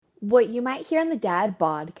What you might hear on the Dad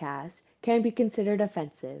Podcast can be considered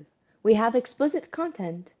offensive. We have explicit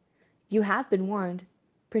content. You have been warned.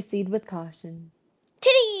 Proceed with caution.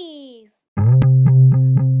 Titties!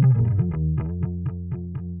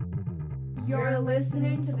 You're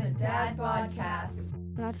listening to the Dad Podcast.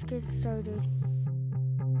 Let's get started.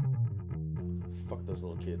 Fuck those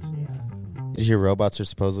little kids. Did you hear robots are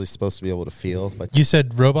supposed to be able to feel? You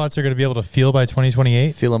said robots are going to be able to feel by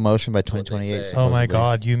 2028? Feel emotion by 2028. Oh my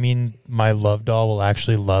God. You mean my love doll will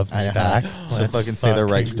actually love me back? She'll fucking say the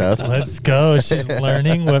right stuff. Let's go. She's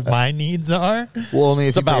learning what my needs are. Well, only if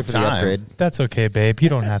It's you pay about for the time. upgrade. That's okay, babe. You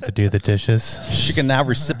don't have to do the dishes. She can now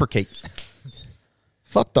reciprocate.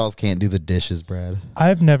 Fuck dolls can't do the dishes, Brad.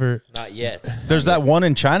 I've never Not yet. There's that one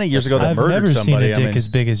in China years ago that I've murdered never somebody. seen a dick as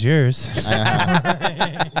big as yours.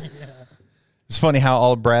 It's funny how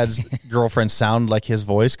all Brad's girlfriends sound like his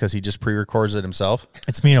voice because he just pre-records it himself.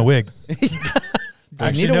 It's me in a wig.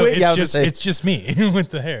 I need a wig. Yeah, I was It's gonna say. it's just me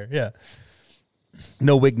with the hair. Yeah.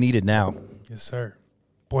 No wig needed now. Yes, sir.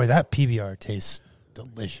 Boy, that PBR tastes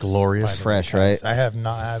delicious. Glorious. by the Fresh, way, guys. right? I have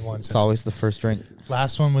not had one It's since. always the first drink.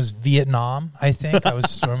 Last one was Vietnam, I think. I was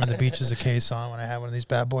storming the beaches of Quezon when I had one of these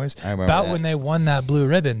bad boys. I remember About that. when they won that blue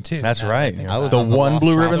ribbon, too. That's Now that right. think I about was The on the one lost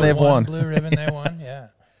blue travel. ribbon it. they've The one won. blue ribbon they won, yeah.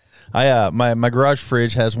 My garage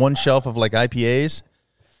fridge has one shelf of like IPAs,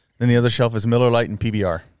 and the other shelf is Miller Lite and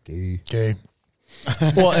PBR. Okay.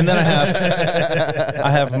 Well, and then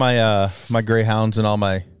I have my Greyhounds and all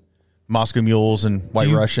my Moscow Mules and White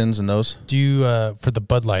Do you- Russians and those. Do you, for the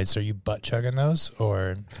Bud Lights, are you butt chugging those?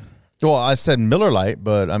 Or, Well, I said Miller Lite,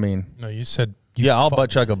 but I mean, no, you said. You yeah, I'll butt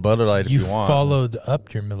chug a Bud Light if you want. followed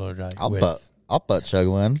up your Miller Lite I'll with butt chug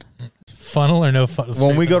one. funnel or no funnel?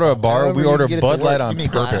 When we go to a bar, However we you order get it to Bud work. Light on Give me a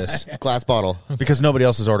purpose glass bottle. because nobody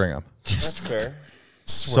else is ordering them. That's fair.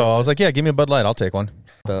 So I was like, yeah, give me a Bud Light. I'll take one.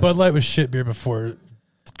 Bud Light was shit beer before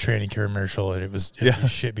the training commercial, and it was Yeah.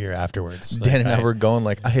 shit beer afterwards. Dan and I Like, were going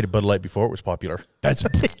like, I hated Bud Light before it was popular. That's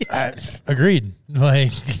agreed.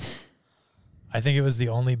 Like, I think it was the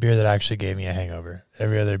only beer that actually gave me a hangover.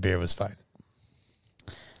 Every other beer was fine.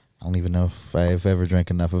 I don't even know if I've ever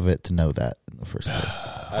drank enough of it to know that in the first place.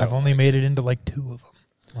 I've only made it into like 2 of them.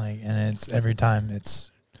 Like, and it's every time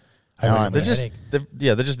it's. I No, really I have mean- a They're just, headache.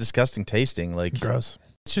 they're just disgusting tasting. Like, Gross.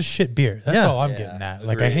 It's just shit beer. That's Yeah. all I'm Yeah, getting at.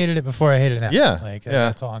 Like, I agreed. hated it before. I hate it now. Yeah, Like, yeah.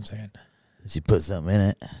 that's all I'm saying. You put something in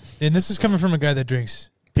it. And this is coming from a guy that drinks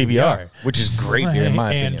PBR, which is great beer in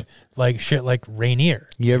my and opinion. like shit like Rainier.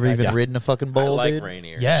 You ever even Yeah. ridden a fucking I bowl, like dude?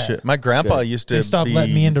 Rainier. Yeah. Shit. My grandpa Good. used to They stopped be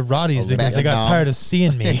letting me into Roddy's because they got Nom. tired of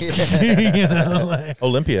seeing me. You know, like,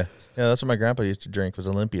 Olympia. Yeah, that's what my grandpa used to drink was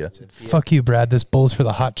Olympia. fuck you, Brad. This bowl's for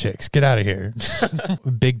the hot chicks. Get out of here.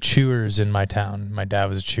 Big chewers in my town. My dad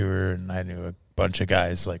was a chewer, and I knew a bunch of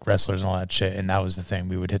guys, like wrestlers and all that shit. And that was the thing.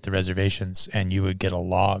 We would hit the reservations, and you would get a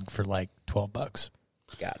log for like $12.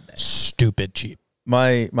 God damn. Stupid cheap.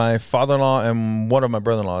 My father-in-law and one of my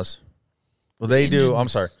brother-in-laws, well, they do. I'm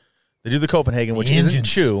sorry, they do the Copenhagen, which isn't engines.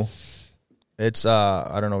 chew. It's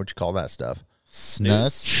I don't know what you call that stuff.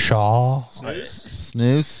 Snus? Shaw. Snooze? I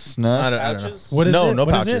Snus? don't know. Pouches? What is No, it? no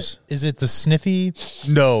What is pouches. it? Is it the sniffy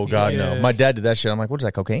No, God, Yeah. no. My dad did that shit. I'm like, what is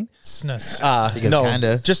that, cocaine? snus? Because No,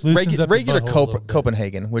 kinda. just Loosens up your regular butthole a little bit.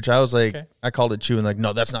 Copenhagen, which I was like, Okay. I called it chew, and like,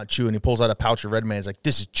 no, that's not chew. And he pulls out a pouch of Red Man. He's like,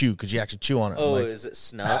 this is chew because you actually chew on it. I'm Oh, like, is it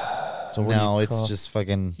snuff? so what do No, you it's call- just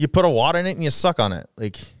fucking... you put a water in it and you suck on it.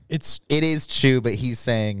 Like, It's It is chew, but he's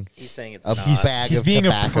saying He's saying it's a not. bag he's of being a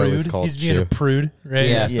tobacco is prude. called He's being chew. a prude, right?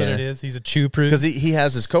 Yeah. That's what Yeah. it is. He's a chew prude. because he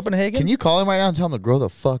has his Copenhagen. Can you call him right now and tell him to grow the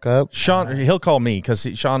fuck up? Sean, he'll call me because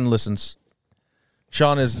Sean listens.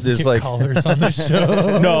 Sean is Get like, callers on the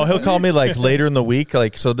show. no, he'll call me like later in the week.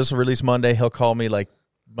 Like, so this will release Monday. He'll call me like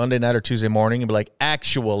Monday night or Tuesday morning and be like,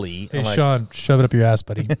 actually, Hey, I'm like, Sean, shove it up your ass,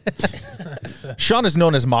 buddy. Sean is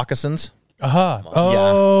known as moccasins. Aha.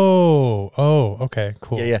 Oh, okay,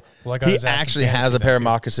 cool. Yeah, yeah. Well, I got He his ass in actually fantasy has a now, pair of too.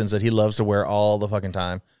 moccasins that he loves to wear all the fucking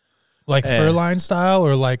time. Like fur-line style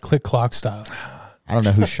or like click-clock style? I don't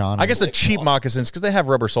know who Sean I is. guess the cheap moccasins because they have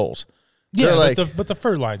rubber soles. Yeah, They're like, but the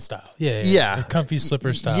fur-line style. Yeah. Yeah. The comfy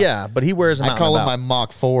slipper style. yeah, but he wears them I out call and them my about.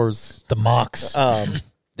 Mach 4s. The mocks.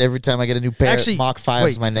 Every time I get a new pair, Actually, Mach 5s wait.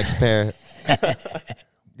 is my next pair.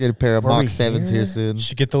 Get a pair of Mach we 7s here soon. You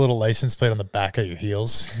should get the little license plate on the back of your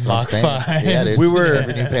heels. what I'm Mach saying. 5. Yeah, dude. We were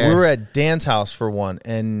Every new pair. we were at Dan's house for one,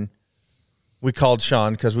 and we called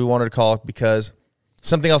Sean because we wanted to call because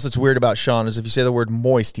something else that's weird about Sean is if you say the word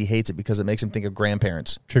moist, he hates it because it makes him think of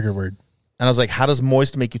grandparents. Trigger word. And I was like, how does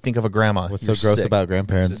moist make you think of a grandma? What's You're so gross sick. about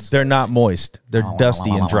grandparents? They're not moist. They're dusty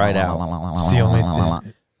and dried out. It's the only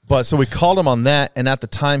thing. But so we called him on that, and at the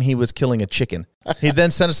time he was killing a chicken. He then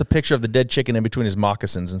sent us a picture of the dead chicken in between his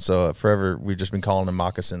moccasins, and so forever we've just been calling him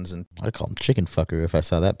moccasins. And I'd call him chicken fucker if I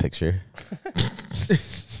saw that picture.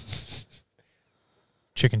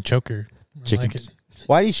 Chicken choker. I Chicken. like it.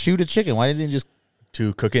 Why did he shoot a chicken? Why didn't he just?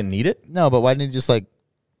 to cook it and eat it. No, but why didn't he just like?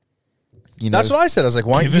 You know, That's what I said. I was like,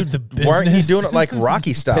 why aren't Give you? it the Why aren't you business. doing it like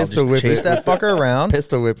Rocky style? Pistol Just whip chase it. that fucker around,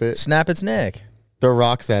 pistol whip it, snap its neck. throw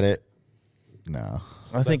rocks at it. No,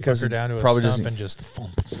 I think because Fucker down to a probably stump doesn't. and just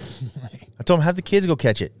thump. I told him have the kids go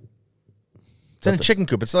catch it. It's in a chicken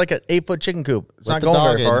coop. It's like an 8-foot chicken coop. It's Let not the going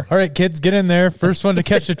dog very in. far. All right, kids, get in there. First one to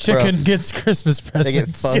catch a chicken gets Christmas presents. they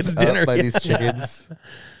get fucked Gets up dinner. by Yeah. these chickens.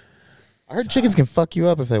 I heard chickens can fuck you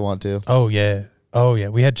up if they want to. Oh yeah. Oh yeah.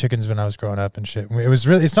 We had chickens when I was growing up and shit. It was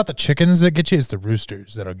really. It's not the chickens that get you. It's the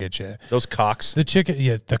roosters that'll get you. Those cocks. The chicken.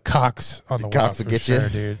 Yeah, the cocks on the, Cocks walk will for get sure, you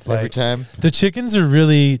dude. every Like, time. the chickens are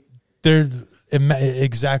really. They're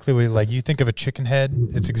exactly what like you think of a chicken head.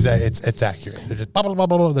 It's exact. It's accurate. They're just blah, blah, blah,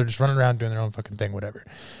 blah, blah. They're just running around doing their own fucking thing, whatever.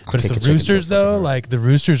 But it's kick the a chicken roosters so fucking though. hard. Like the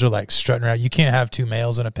roosters are like strutting around. You can't have two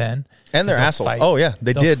males in a pen. And they're 'cause they'll assholes. fight. Oh, yeah,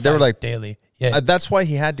 they They'll did. They were fight like- daily. Yeah. That's why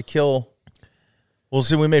he had to kill. Well,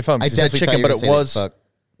 see, we made fun of him. I 'cause he said definitely thought chicken, you but were it gonna say was they fuck.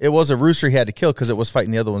 it was a rooster he had to kill because it was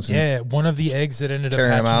fighting the other ones. And Yeah, one of the eggs that ended up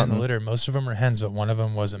Tearing 'em hatching out in the and- litter, most of them are hens, but one of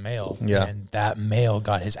them was a male. Yeah. And that male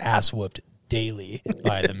got his ass whooped daily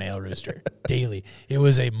by the male rooster. Daily. It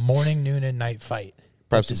was a morning, noon, and night fight.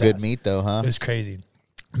 Perhaps Whooped some his good ass. meat though, huh? It was crazy.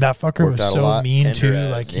 That fucker Worked was out a so lot. mean Tender too.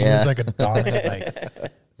 ass. Like he Yeah. was like a dominant.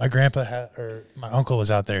 Like my grandpa or my uncle was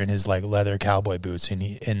out there in his like leather cowboy boots,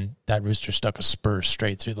 and that rooster stuck a spur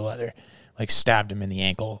straight through the leather, like stabbed him in the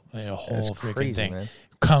ankle. Like, a whole That's freaking crazy, thing man.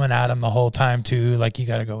 coming at him the whole time too. Like you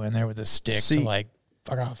got to go in there with a stick See- to like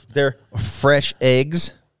fuck off. their fresh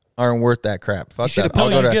eggs aren't worth that crap. Fuck You should that. have I'll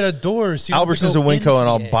put go you to get a door. So you don't have to Albertsons go and Winco and in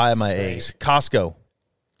I'll the buy eggs. my Right. eggs. Costco.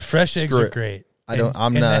 Fresh eggs Screw are it. great. I don't-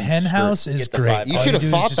 I'm and not- the hen screw it. house is Get the great. five You All should have do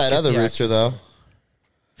is fought just that get other the rooster access. though.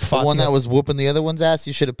 Fought The one the that other- was whooping the other one's ass.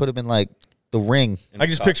 You should have put him in like the ring. I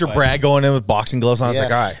just picture Brad going in with boxing gloves on. I was Yeah.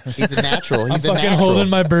 like, all right. He's a natural. I'm He's a fucking natural. holding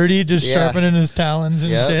my birdie, just Yeah. sharpening his talons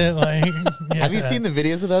and Yep. shit. Like, yeah. Have you seen the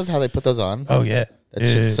videos of those? How they put those on? Oh yeah, That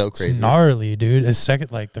shit's so It's crazy. gnarly, dude. It's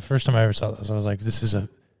second, like the first time I ever saw those, I was like, "This is a,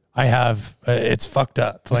 I have, it's fucked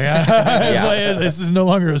up. Like, like, this is no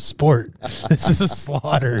longer a sport. This is a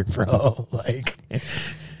slaughter, bro. Like,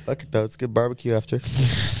 Fuck it though. It's good barbecue after.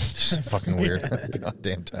 It's fucking weird. God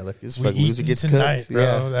damn, Tyler. Just we fuck loser eating gets tonight, cooked. bro.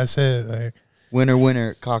 Yeah. That's it. Like, Winner,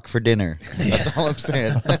 winner, cock for dinner. That's all I'm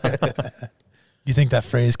saying. you think that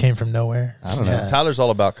phrase came from nowhere? I don't know. Tyler's all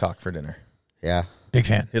about cock for dinner. Yeah. Big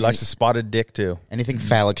fan. He likes a spotted dick too. Anything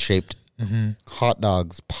phallic shaped. Hot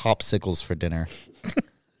dogs, popsicles for dinner.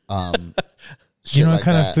 You know what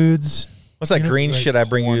kind that. of foods? What's that You know, green like shit I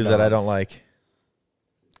bring you corn that I don't dogs. like?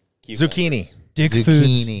 Cucumbers. Zucchini. Dick Zucchini.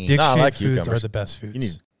 foods. Dick No, I like foods are cucumbers. the best foods. You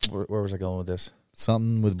need. Where was I going with this?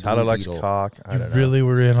 Something with Tyler blue likes beetle. cock. I You don't know. really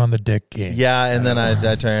were in on the dick game. Yeah, and then I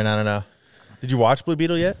turned. I don't know. Did you watch Blue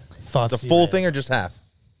Beetle yet? Thoughts The full yeah. thing or just half?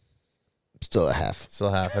 Still a half. Still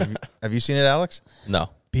half. Have you seen it, Alex? No.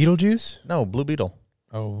 Beetlejuice? No, Blue Beetle.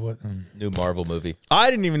 Oh, what? New Marvel movie. I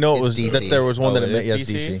didn't even know it It's was DC. that there was one Oh, that it it made. Yes, is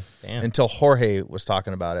DC. DC? Damn. Until Jorge was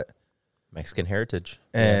talking about it, Mexican heritage.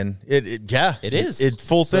 and it yeah, It is. It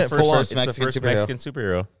full It's the thing, first- full on. It's the Mexican first superhero. Mexican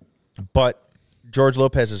superhero. But George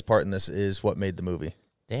Lopez's part in this is what made the movie.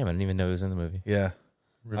 Damn, I didn't even know he was in the movie. Yeah,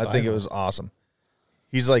 I think it Revival. was awesome.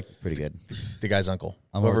 He's like Pretty good. the guy's uncle.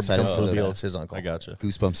 I'm Whoever excited becomes for Blue the- Beetle, it's his uncle. I gotcha.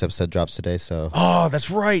 Goosebumps episode drops today, so Oh,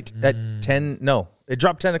 that's right. At 10, no, it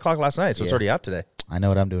dropped 10 o'clock last night, so it's Yeah. already out today. I know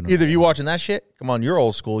what I'm doing. Either of you watching that shit? Come on, you're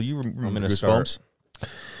old school. You remember gonna Goosebumps.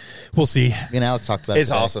 start. We'll see. Me and Alex talked about it It's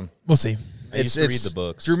today. awesome. We'll see. I used to read the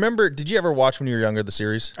books. Do you remember? Did you ever watch when you were younger the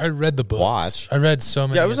series? I read the books. Watch. I read so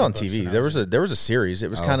many. Yeah, it was of the on books TV. when I There was a series. It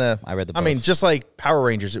was Oh, kind of. I read the I mean, books. just like Power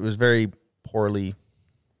Rangers, it was very poorly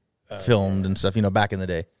filmed and stuff. You know, back in the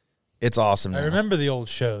day, it's awesome. I now. remember the old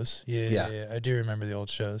shows. Yeah, Yeah. yeah, I do remember the old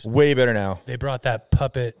shows. Way better now. They brought that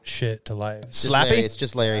puppet shit to life. It's just Larry. Slappy, It's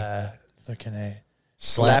just Larry. Looking at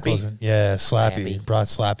Slappy. Yeah, Slappy. Slappy. Brought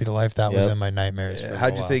Slappy to life. That was Yep. in my nightmares. for a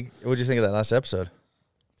How'd you while. think? What'd you think of that last episode?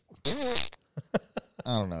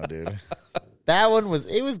 I don't know, dude. That one was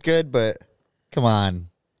good, but come on.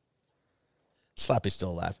 Slappy's still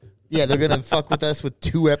alive. Yeah, they're gonna fuck with us with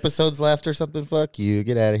 2 episodes left or something. Fuck you.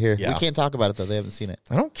 Get out of here. Yeah. We can't talk about it though. They haven't seen it.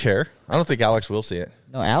 I don't care. I don't think Alex will see it.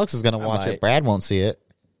 No, Alex is gonna watch might. it. Brad won't see it.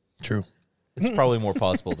 True. It's probably more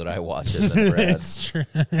possible that I watch it than Brad. It's true.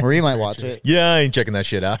 Marie might watch it. Yeah, I ain't checking that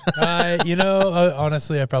shit out.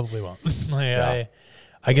 Honestly, I probably won't.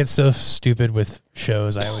 I get so stupid with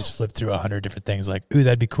shows. I always flip through 100 different things. Like, ooh,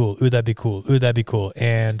 that'd be cool. Ooh, that'd be cool. Ooh, that'd be cool.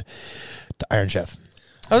 And Iron Chef.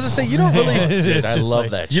 I was gonna say you don't really. It's Dude, I just love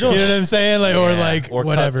like- that You shit. know what I'm saying? Like, or Yeah. like or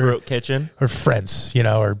whatever, Cutthroat Kitchen. or Friends,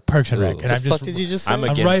 or Parks and Rec. Ooh. And The I'm fuck just, did you just say? I'm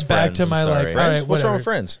I'm against right back Friends, to I'm my sorry. like, all Friends? right, What's wrong whatever. with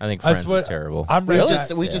Friends? I think That's Friends what- is terrible. I'm right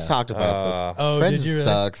we back. just talked about Oh, this. Friends did you really?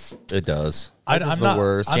 sucks. It does. Friends is I'm the not,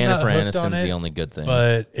 worst. I'm not Jennifer hooked on Aniston's it, the only good thing.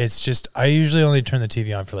 but it's just I usually only turn the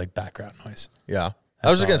TV on for like background noise. Yeah. I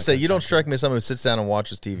was just all gonna I say can you don't say. strike me as someone who sits down and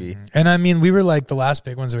watches TV. And I mean, we were like the last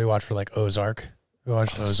big ones that we watched were like Ozark. We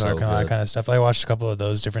watched Ozark and all that good. kind of stuff. I watched a couple of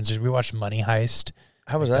those differences. We watched Money Heist.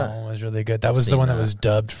 How was That that? one was really good. That was the seen one that that. was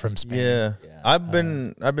dubbed from Spain. Yeah. I've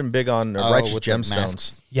been big on Righteous with the Gemstones.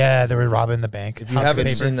 masks. Yeah, they were robbing the bank. If you House of haven't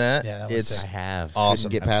Paper. seen that, yeah, that was it's sick. I have. awesome.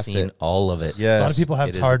 Couldn't get I've past seen it. all of it. Yes. A lot of people have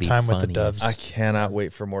It is hard the time with the funniest. dubs. I cannot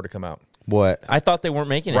wait for more to come out. What? I thought they weren't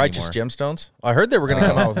making Righteous anymore. Gemstones. I heard they were going to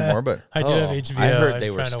come out with more, but I do have Oh, HBO. I heard I'm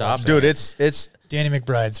they were trying to watch stopped. that. dude, it's Danny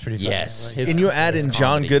McBride's pretty funny. Yes, Like, his- and you add his in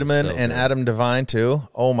John comedy is Goodman so and good. Adam Devine too.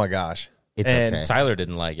 Oh my gosh. It's and okay. Tyler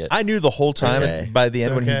didn't like it. I knew the whole time. Okay. By the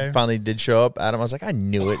end, It's when he okay. finally did show up, Adam, I was like, I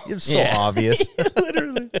knew it. It was so Yeah. obvious.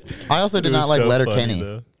 I also did not like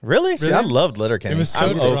Letterkenny. Really? See, I loved It Letterkenny. was so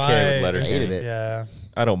I'm dry. okay with Letterkenny. Hated it. Yeah.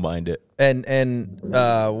 I don't mind it. and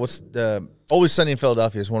what's Always Sunny in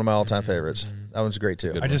Philadelphia is one of my all time favorites. That one's great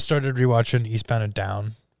too. I just started rewatching Eastbound and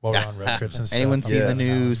Down while we're on road trips and stuff. Anyone seen Yeah. the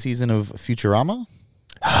new season of Futurama?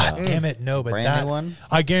 Ah, damn it, no, but Brand that new one?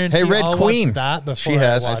 I guarantee. Hey, Red I'll Queen. watch that before She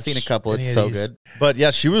has. I watch I've seen a couple. It's any of so these. good. But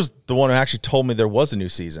yeah, she was the one who actually told me there was a new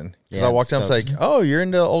season. Because Yeah, I walked up and so- was like, "Oh, you're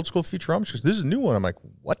into old school Futurama?" She goes, "This is a new one." I'm like,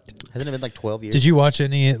 "What?" Hasn't it been like 12 years? Did you watch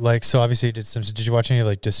any like? So obviously you did Simpsons. Did you watch any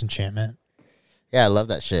like Disenchantment? Yeah, I love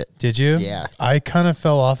that shit. Did you? Yeah. I kind of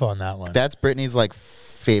fell off on that one. That's Brittany's like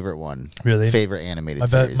favorite one. Really? Favorite animated I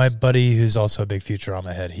bet series. my buddy, who's also a big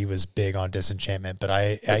Futurama head, he was big on Disenchantment, but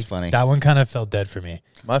That's funny. that one kind of fell dead for me.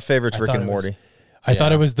 My favorite's I Rick thought and it was- Morty. I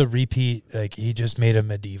thought Yeah. it was the repeat. Like he just made a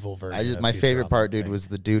medieval version. of My favorite Futurama, part, dude, like- was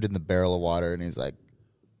the dude in the barrel of water, and he's like,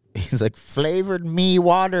 flavored me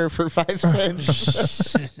water for 5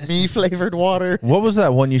 cents. Me flavored water. What was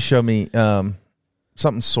that one you showed me?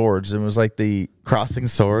 Something swords. It was like the Crossing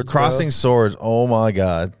swords. crossing swords. Oh my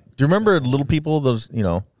god! Do you remember Little People? Those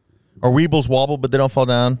or Weebles wobble, but they don't fall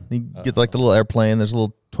down. You get like the little airplane. There's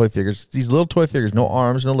little toy figures. These little toy figures, no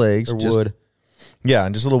arms, no legs, Or just wood. Yeah,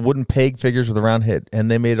 and just little wooden peg figures with a round head, and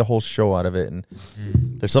they made a whole show out of it. And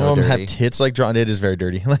They're some so of them dirty. have tits like drawn. It is very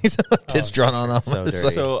dirty, like tits drawn on them. So It's dirty.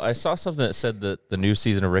 like- So I saw something that said that the new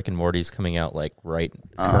season of Rick and Morty is coming out like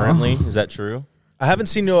currently. Is that true? I haven't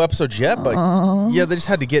seen no episodes yet, but yeah, they just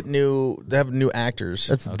had to get new. They have new actors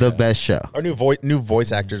That's the best show. or new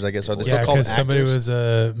voice actors, I guess. Are they Yeah, still called because somebody actors? was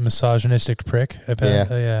a misogynistic prick. Yeah.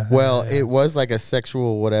 Yeah. Well, Yeah. it was like a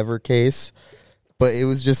sexual whatever case, but it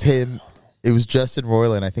was just him. It was Justin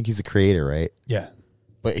Roiland. I think he's a creator, right? Yeah.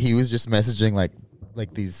 But he was just messaging like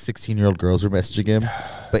these 16-year-old girls were messaging him,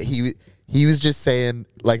 but he was just saying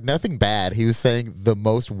like nothing bad. He was saying the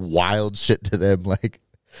most wild shit to them, like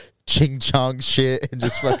ching chong shit and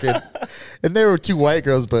just fucking. And there were 2 white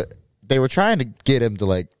girls, but they were trying to get him to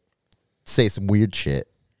like say some weird shit.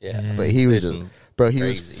 Yeah. But he was Say just, some bro. He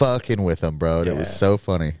was crazy. fucking with them, bro. And it was so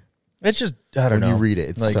funny. It's just I don't When know. you read it,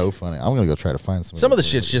 it's Like, so funny. I'm gonna go try to find some of the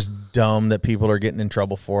shit's just dumb that people are getting in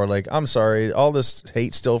trouble for. Like, I'm sorry, all this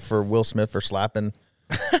hate still for Will Smith for slapping.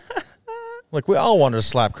 Like, we all wanted to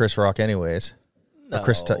slap Chris Rock, anyways. Or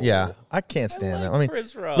Chris, yeah, I can't stand that. I mean,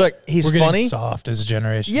 Chris Rock. look, he's We're getting funny. soft as a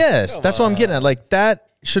generation. Yes, that's what I'm getting at. Like, that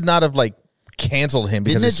should not have like canceled him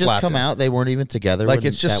because Didn't it he just slapped come him. out? They weren't even together. Like, when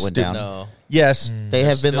it's just that went stupid. down. No. Yes, They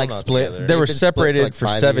have been still like not split. together. They were they've been split separated like for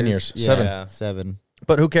 5 7 years. Yeah, 7. Yeah. 7.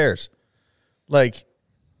 but who cares? Like,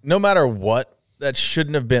 no matter what, that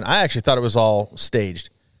shouldn't have been. I actually thought it was all staged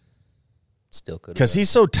Still could because he's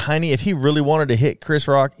so tiny. If he really wanted to hit Chris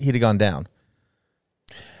Rock, he'd have gone down.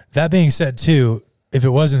 That being said, too, if it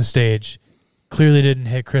wasn't staged, clearly didn't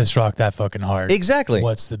hit Chris Rock that fucking hard. Exactly.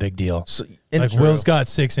 What's the big deal? So, and Like Will's got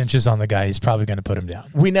 6 inches on the guy. He's probably going to put him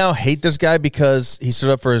down. we now hate this guy because he stood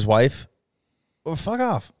up for his wife. Well, fuck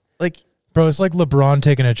off. Like, Bro, it's like LeBron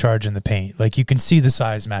taking a charge in the paint. Like you can see the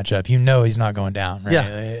size matchup. You know he's not going down, right? Yeah.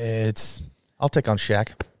 It's I'll take on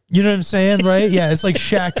Shaq. you know what I'm saying, right? Yeah, it's like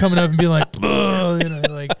Shaq coming up and being like, "Ugh," you know,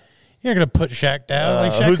 like you're not gonna put Shaq down.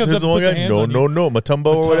 Like Shaq comes up and puts his hands No, on no, you. no.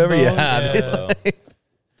 Matumbo or whatever. Matumbo, Yeah.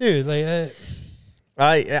 Dude, like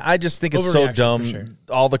I just think it's so Overreaction, dumb. for sure.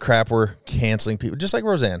 All the crap we're canceling people, just like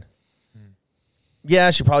Roseanne. Yeah,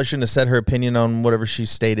 she probably shouldn't have said her opinion on whatever she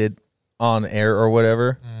stated on air or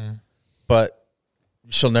whatever, but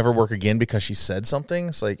she'll never work again because she said something.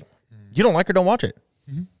 It's like, you don't like her, don't watch it.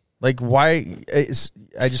 Like, why?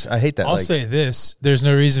 I hate that. I'll like, say this: there's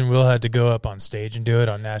no reason Will had to go up on stage and do it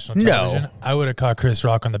on national television. No. I would have caught Chris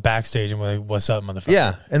Rock on the backstage and be like, "What's up, motherfucker?"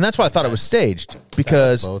 yeah, and that's why I thought it was staged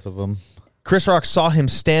because Both of them. Chris Rock saw him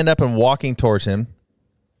stand up and walking towards him,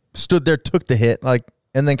 stood there, took the hit, like,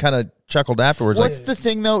 and then kind of chuckled afterwards. What's like, the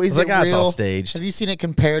thing though? Is I was it like, it's real? all staged. Have you seen it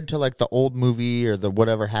compared to like the old movie or the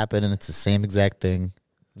whatever happened, and it's the same exact thing?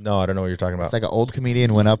 No, I don't know what you're talking about. It's like an old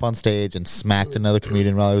comedian went up on stage and smacked another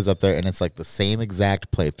comedian while he was up there, and it's like the same exact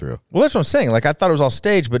playthrough. Well, that's what I'm saying. Like, I thought it was all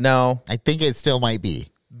staged, but now, I think it still might be.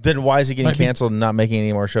 then why is he getting Might be. canceled and not making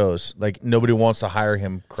any more shows? Like, nobody wants to hire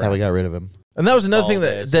him. That's how we got rid of him. And that was another thing All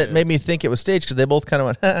days, that yeah. made me think it was staged because they both kind of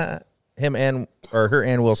went, him and or her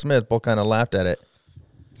and Will Smith both kind of laughed at it.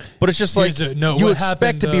 But it's just like Here's no, you what expect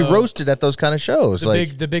happened, to be roasted at those kind of shows.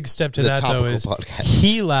 The big step to The that though topical is podcast.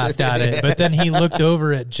 he laughed at it, but then he looked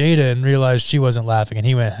over at Jada and realized she wasn't laughing, and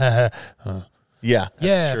he went, yeah.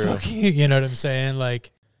 "Yeah, true. fuck you." You know what I'm saying? Like,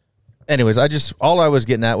 Anyways, all I was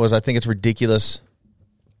getting at was I think it's ridiculous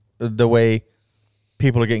the way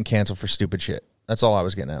people are getting canceled for stupid shit. That's all I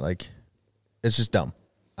was getting at. Like, it's just dumb.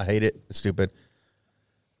 I hate it. It's stupid.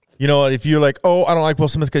 You know what? If you're like, oh, I don't like Will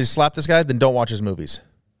Smith because he slapped this guy, then don't watch his movies.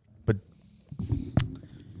 But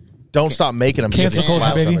don't stop making them. because Cancel he culture,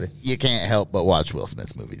 slapped baby. somebody. You can't help but watch Will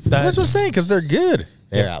Smith movies. That's what I'm saying because they're good.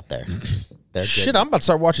 They're out there. They're Shit, good. I'm about to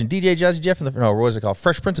start watching DJ Jazzy Jeff and what is it called?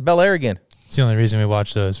 Fresh Prince of Bel-Air again. it's the only reason we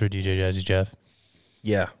watch those for DJ Jazzy Jeff.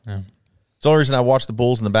 Yeah. Yeah. It's the only reason I watched the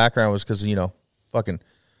Bulls in the background was because, fucking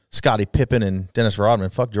Scottie Pippen and Dennis Rodman.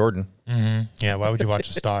 Fuck Jordan. Yeah, why would you watch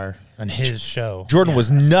a star on his show? Jordan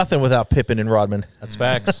was nothing without Pippen and Rodman. That's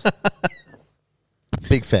facts.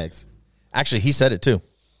 Big facts. Actually, he said it too.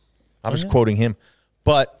 I'm just quoting him.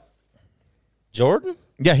 But Jordan?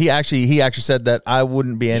 yeah, he actually said that I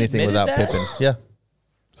wouldn't be anything admitted without that? Pippen. Yeah.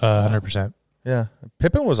 100%. Yeah.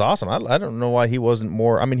 Pippen was awesome. I don't know why he wasn't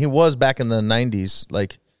more. I mean, he was back in the 90s,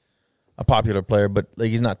 like a popular player, but like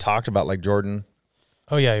he's not talked about like Jordan.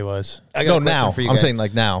 Oh yeah, he was. I got No, a question now. for you I'm guys. saying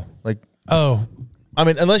like now. Like, Oh, I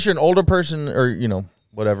mean, unless you're an older person or,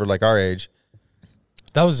 whatever, like our age.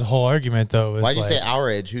 that was the whole argument though. Was Why'd you like, say our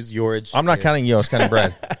age? Who's your age? I'm not Yeah. counting you. I was counting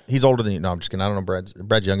Brad. He's older than you. No, I'm just kidding. I don't know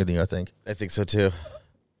Brad's younger than you, I think. I think so too.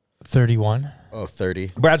 31? Oh,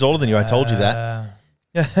 30. Brad's older than you. I told you that.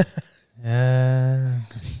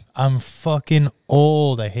 I'm fucking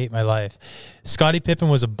old. I hate my life. Scottie Pippen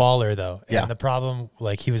was a baller though. And Yeah. the problem,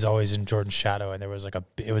 like, he was always in Jordan's shadow, and there was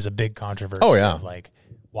it was a big controversy. Oh, yeah. Of, like,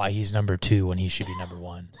 why he's number 2 when he should be number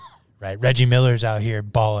 1. Right? Reggie Miller's out here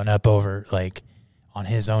balling up over, like, on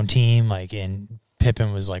his own team, like, and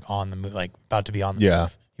Pippen was like on the move, like about to be on the Yeah.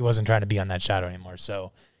 move. He wasn't trying to be on that shadow anymore.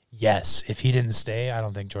 So, yes, if he didn't stay, I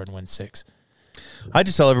don't think Jordan wins 6. I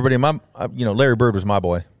just tell everybody, Larry Bird was my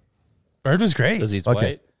boy. Bird was great. Because he's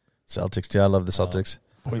Okay. white. Celtics, too. I love the Celtics.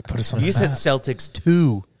 Boy, put us on You the said map. Celtics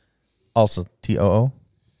 2. Also, TOO.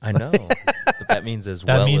 I know. But that means as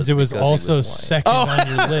That well. means as it was because he also white. second on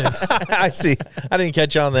your list. I see. I didn't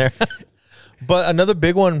catch on there. But another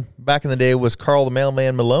big one back in the day was Carl the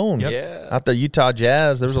Mailman Malone. Yep. Yeah. Out there, Utah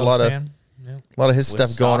Jazz. There was a lot of Man. Yep. his Was stuff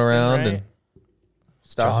going Stockton, around. right? And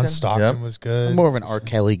John Stockton Yep. was good. I'm more of an R.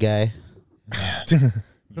 Kelly guy.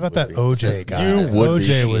 What about that OJ guy? You would be.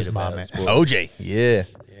 OJ was my man. OJ, yeah.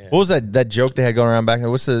 What was that joke they had going around back then?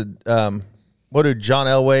 What's the what do John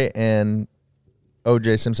Elway and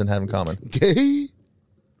OJ Simpson have in common? Gay.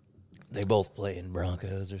 They both play in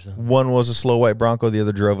Broncos or something. One was a slow white Bronco, the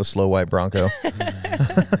other drove a slow white Bronco.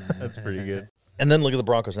 That's pretty good. And then look at the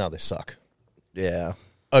Broncos now; they suck Yeah.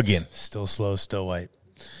 again. Still slow, still white.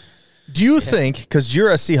 Do you think, because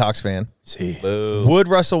you're a Seahawks fan, See, would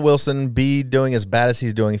Russell Wilson be doing as bad as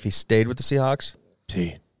he's doing if he stayed with the Seahawks?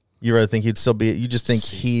 see. You really think he'd still be? You just think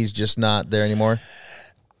he's just not there anymore?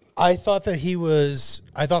 I thought that he was.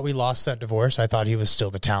 I thought we lost that divorce. I thought he was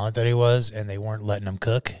still the talent that he was, and they weren't letting him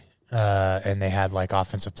cook. And they had like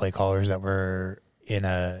offensive play callers that were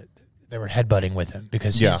they were headbutting with him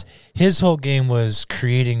because his whole game was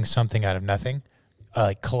creating something out of nothing,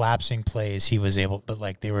 like collapsing plays. He was able, but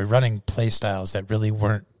like they were running play styles that really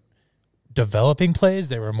weren't developing plays.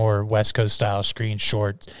 They were more West Coast style, screen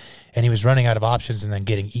short, and he was running out of options and then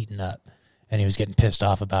getting eaten up. And he was getting pissed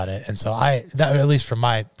off about it. And so that at least from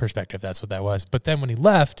my perspective, that's what that was. But then when he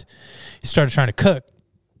left, he started trying to cook,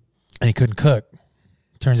 and he couldn't cook.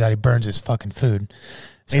 Turns out he burns his fucking food.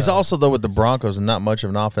 He's So- also, though, with the Broncos and not much of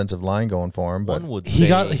an offensive line going for him. But One would He say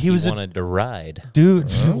got- he was a- wanted to ride.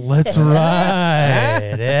 Dude, let's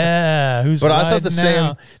ride. Yeah. Who's But I thought riding the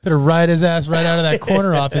now? Better ride his ass right out of that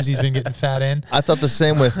corner office he's been getting fat in. I thought the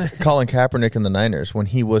same with Colin Kaepernick and the Niners. When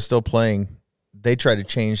he was still playing, they tried to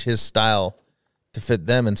change his style to fit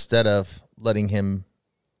them instead of letting him,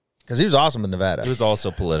 because he was awesome in Nevada. It was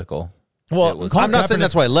also political. Well, I'm not saying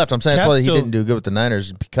that's why he left. I'm saying that's Cap why he still- didn't do good with the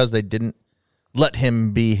Niners, because they didn't let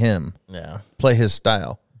him be him, Yeah. play his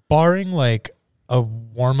style. Barring like a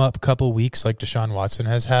warm-up couple weeks like Deshaun Watson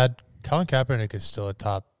has had, Colin Kaepernick is still a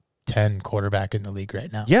top 10 quarterback in the league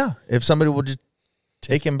right now. Yeah, if somebody would just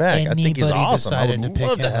take him back, I think he's Anybody awesome. I would decided to pick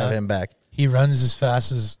love to him have up. him back. He runs as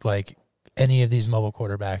fast as like any of these mobile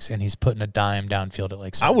quarterbacks, and he's putting a dime downfield at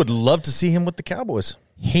like I would love to see him with the Cowboys.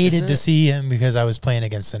 hated Isn't to it- see him because I was playing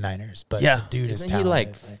against the Niners. But Yeah. the dude is Isn't he talented.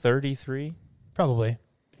 like 33? Probably.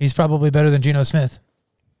 He's probably better than Geno Smith.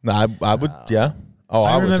 No, I would, yeah. Oh,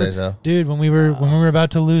 I would remember, say so. Dude, when we were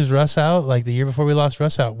about to lose Russ out, like the year before we lost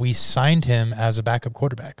Russ out, we signed him as a backup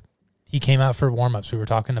quarterback. He came out for warm-ups. We were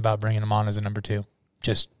talking about bringing him on as a number 2.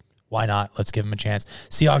 Just why not? Let's give him a chance.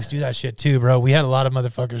 Seahawks do that shit too, bro. We had a lot of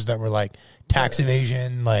motherfuckers that were like tax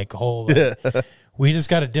evasion, like whole. Like, we just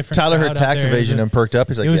got a different. Tyler crowd heard out tax there. evasion and perked up.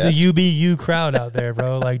 He's like, It was yes. a UBU crowd out there,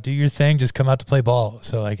 bro. Like, do your thing. Just come out to play ball.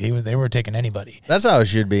 So like they were taking anybody. That's how it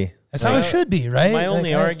should be. That's how it should be, right? My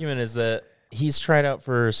only Like, argument is that he's tried out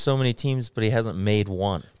for so many teams, but he hasn't made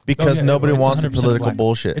one. Because Oh, yeah, nobody it's wants the 100% political black-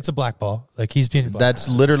 bullshit. It's a blackball. Like he's being. That's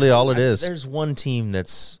literally all it is. There's one team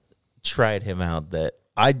that's tried him out that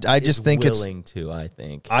I just is think it's willing to. I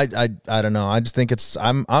think. I don't know. I just think it's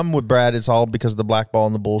I'm with Brad. It's all because of the black ball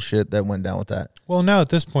and the bullshit that went down with that. Well, now at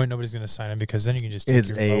this point, nobody's going to sign him because then you can just take His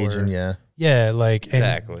your age lower- and yeah. Yeah, like and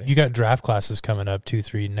Exactly. you got draft classes coming up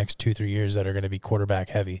next 2-3 years that are going to be quarterback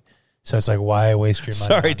heavy. So it's like, why waste your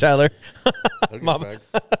money? Sorry, on- Tyler.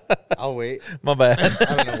 I'll wait. My bad. I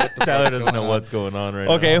don't know what the Tyler fuck's doesn't going know on. what's going on right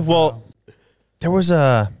now. Okay, well, there was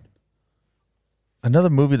another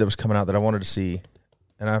movie that was coming out that I wanted to see,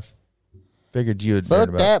 and I figured you had heard Fuck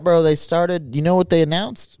about. that, bro. They started. You know what they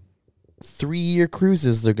announced? 3-year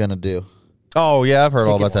cruises they're gonna do. Oh yeah, I've heard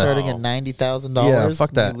all about Tickets that. starting at $90,000. Yeah,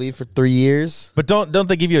 fuck that. You leave for 3 years. But don't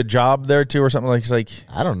they give you a job there too or something like? It's like,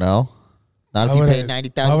 I don't know. Not if Why you would pay I-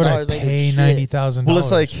 $90,000. Why would I ain't it pay shit? $90,000? well,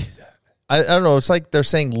 it's like I don't know. It's like they're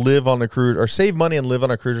saying live on the cruise or save money and live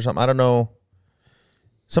on a cruise or something. I don't know.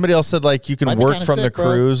 Somebody else said like you can Might be work kinda from the sick, bro.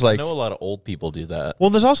 cruise. I Like, know a lot of old people do that. well,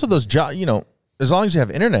 there's also those jobs. You know, as long as you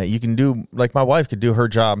have internet, you can do. Like my wife could do her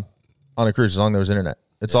job on a cruise as long as there was internet.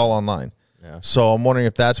 It's all online. Yeah. So I'm wondering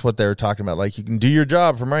if that's what they're talking about. Like you can do your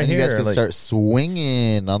job from right And you here. guys can like, start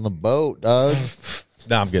swinging on the boat, dog.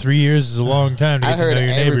 Nah, I'm good. 3 years is a long time to I get to heard know your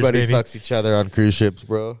neighbors, everybody baby. fucks each other on cruise ships,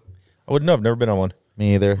 bro. I wouldn't know. I've never been on one.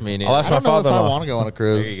 Me either. I mean, I'll ask I my don't know if I father-in-law. want to go on a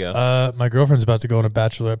cruise. there you go. My girlfriend's about to go on a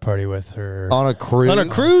bachelorette party with her On a cruise? On a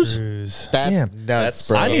cruise? cruise. That's Damn. nuts, That's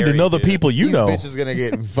bro. I need to know the dude. people you These know. bitches gonna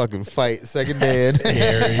get in fucking fight second day in.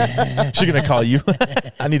 She's gonna call you.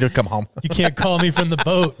 I need to come home. You can't call me from the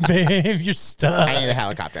boat, babe. You're stuck. I need a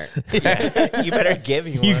helicopter. You better give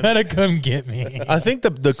me You one. gotta come get me. I think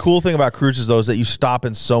the cool thing about cruises though is that you stop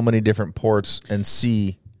in so many different ports and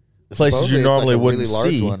see places Supposedly you it's normally like a wouldn't really large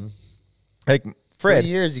see. one. Like 3 Fred,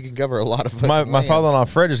 years you can cover a lot of fucking my land. father-in-law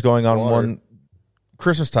Fred is going on Water. one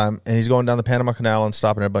Christmas time, and he's going down the Panama Canal and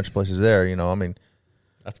stopping at a bunch of places there. You know, I mean,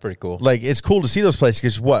 That's pretty cool. like it's cool to see those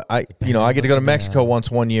places because I get to go to Mexico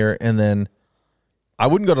once one year, and then I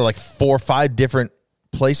wouldn't go to like 4 or 5 different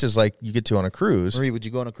places like you get to on a cruise. Marie, would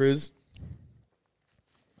you go on a cruise?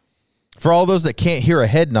 For all those that can't hear a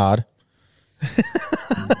head nod,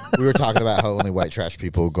 We were talking about how only white trash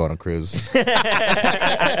people go on a cruise.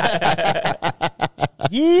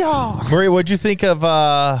 Yeah. Marie, what'd you think of?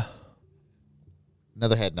 Another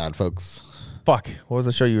head nod, folks. Fuck, what was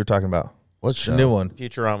the show you were talking about? What's The show? new one.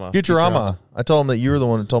 Futurama. Futurama. I told him that you were the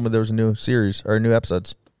one that told me there was a new series or new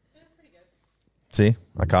episodes. See,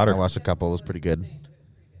 I caught I her. watched a couple. It was pretty good.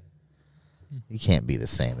 You can't be the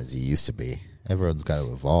same as you used to be. Everyone's got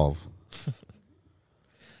to evolve.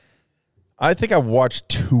 I think I watched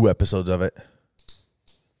 2 episodes of it.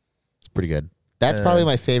 It's pretty good. That's probably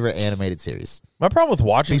my favorite animated series. My problem with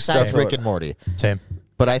watching Besides stuff, Rick and Morty. Same.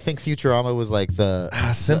 But I think Futurama was like the...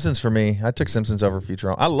 Simpsons for me. I took Simpsons over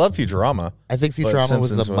Futurama. I love Futurama. I think But Futurama was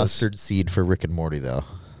Simpsons the was- mustard seed for Rick and Morty, though.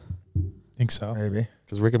 Think so. Maybe.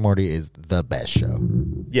 Because Rick and Morty is the best show.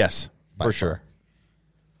 Yes, By for far. sure.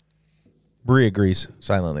 Bree agrees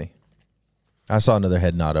silently. I saw another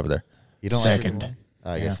head nod over there. You don't Second. Have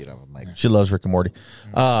I guess you don't have a mic. She loves Rick and Morty.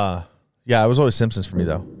 Yeah, it was always Simpsons for me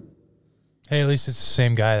though. Hey, at least it's the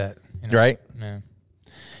same guy that. Right? Yeah.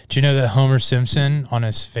 Do you know that Homer Simpson on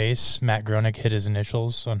his face, Matt Groening hit his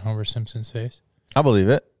initials on Homer Simpson's face? I believe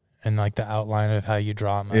it. And like the outline of how you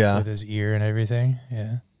draw him up Yeah. with his ear and everything.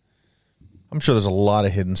 Yeah. I'm sure there's a lot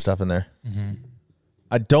of hidden stuff in there.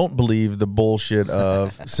 I don't believe the bullshit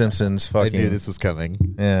of Simpsons I fucking. knew this was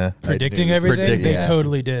coming. Yeah. Predicting this. everything? Predicting. They Yeah.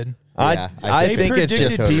 totally did. Yeah, I They think it's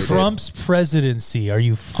just predicted people. Trump's presidency. Are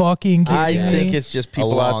you fucking kidding I me? think it's just people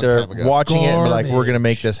long out there time ago. watching it and be like, we're going to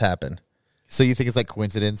make Garbage. this happen. So you think it's like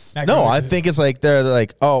coincidence? Not No, going I to- think it's like they're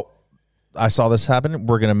like, oh, I saw this happen.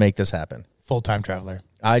 We're going to make this happen. full-time traveler.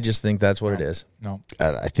 I just think that's what it is. No,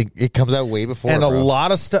 I think it comes out way before. And a bro.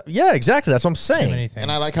 lot of stuff. Yeah, exactly. That's what I'm too many saying. things.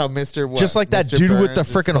 And I like how Mr. Just like that Mr. dude with the Burns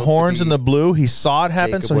is freaking supposed to horns and be- the blue. He saw it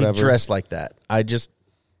happen, Jacob, so whatever. he dressed like that. I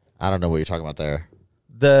don't know what you're talking about there.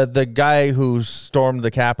 The guy who stormed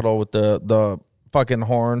the Capitol with the fucking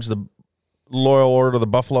horns, the Loyal Order, the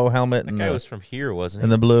buffalo helmet, That and guy the, was from here, wasn't he?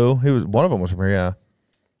 and the blue. He was one of them was from here. Yeah,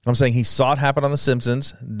 I'm saying he saw it happen on The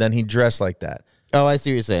Simpsons. Then he dressed like that. Oh, I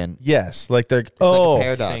see what you're saying. Yes, like they're Like a oh You're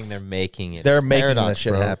paradox. saying they're making it. they're making that paradox,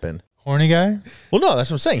 shit bro. happen. horny guy. Well, no,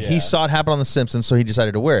 that's what I'm saying. He saw it happen on The Simpsons, so he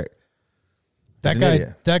decided to wear it. That He's an guy.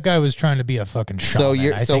 idiot. That guy was trying to be a fucking shaman. So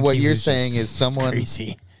you're I so think what he you're was saying just is someone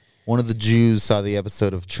crazy. one of the Jews saw the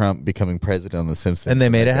episode of Trump becoming president on The Simpsons, And they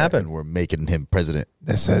made it like, happen. And we're making him president.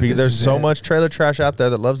 This There's is so it. much trailer trash out there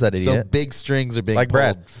that loves that So idiot. big strings are being Like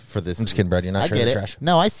Brad. pulled for this. I'm just kidding, Brad. You're not I trailer get it. trash.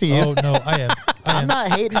 No, I see you. Oh no, I am. I'm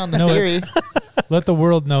not hating on the No, theory. Let the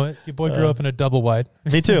world know it. Your boy grew up in a double wide.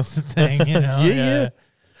 Me too. That's the thing, you know. Yeah.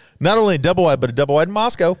 Not only a double wide, but a double wide in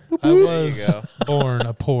Moscow. I was born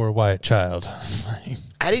a poor white child.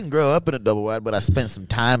 I didn't grow up in a double wide, but I spent some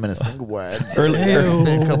time in a single wide. Earlier-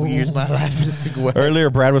 Spent a couple years of my life in a single wide. Earlier,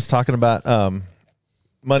 Brad was talking about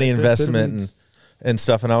money investment and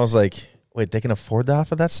stuff, and I was like, "Wait, they can afford that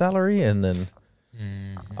off of that salary?" And then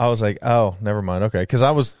I was like, "Oh, never mind, okay." Because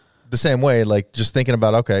I was the same way, like just thinking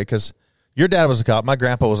about okay, because your dad was a cop, my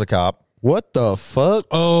grandpa was a cop. What the fuck?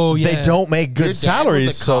 Oh yeah. They don't make Your good dad was salaries,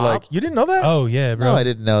 a so cop? like you didn't know that? Oh yeah, bro. No, I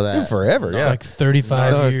didn't know that. Forever, yeah. Like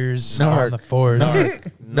 35 Narc. years Narc. on the force.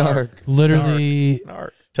 Narc. Literally,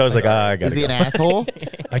 So I was like, I got Is he an asshole?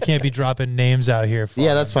 I can't be dropping names out here. For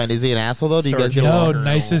Yeah, that's fine. Is he an asshole though? Do you guys Sergeant get No, along? Walker.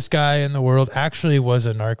 nicest guy in the world. Actually, was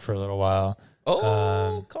a narc for a little while.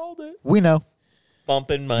 Oh, called it. We know.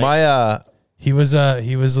 Bumping mics. my He was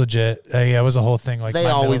legit. Yeah, it was a whole thing. Like They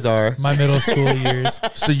my always are. My middle school years.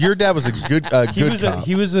 so your dad was a good cop.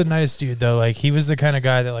 He was a nice dude though. Like he was the kind of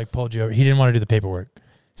guy that like pulled you over. He didn't want to do the paperwork.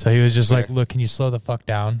 So he was just like, look, can you slow the fuck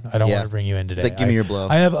down? I don't Yeah. want to bring you in today. It's like, give me your blow.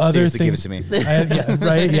 I have other Seriously, give it things. to me. I have, yeah,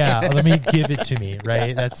 right? Yeah. Let me give it to me.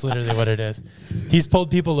 Right. That's literally what it is. He's pulled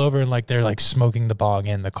people over and like they're like smoking the bong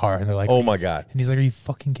in the car and they're like, Oh my god. and he's like, are you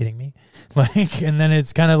fucking kidding me? Like, and then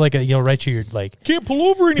it's kind of like you'll write you your like, Can't pull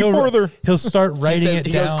over any he'll, further. he'll start writing it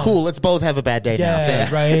He down. goes, cool, let's both have a bad day now. Yeah.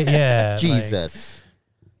 Thanks. Right. Yeah. like- Jesus.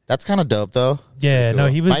 That's kind of dope though. yeah. No,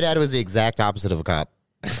 he was. My dad was the exact opposite of a cop.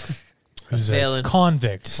 he was a Failing.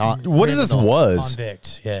 convict. What is this Criminal. was?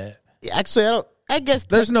 Convict. Yeah. Actually, I guess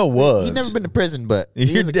There's no was. He's never been to prison, but he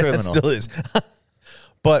Your is a dad criminal. still is.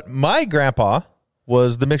 But my grandpa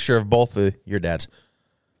was the mixture of both of your dads.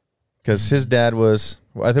 Because his dad was,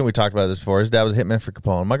 I think we talked about this before. His dad was a hitman for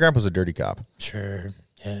Capone. My grandpa's a dirty cop. Sure.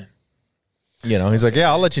 Yeah. You know, he's like, yeah,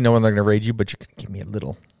 I'll let you know when they're going to raid you, but you can give me a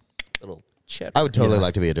little. Little chip. I would totally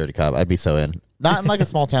like to be a dirty cop. I'd be so in. Not in like a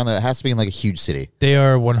small town. That it has to be in like a huge city, They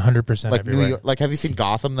are 100% like everywhere. New York. Like, have you seen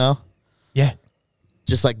Gotham though? Yeah.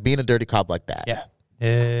 Just like being a dirty cop like that. Yeah.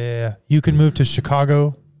 Yeah. You can move to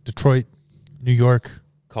Chicago, Detroit, New York,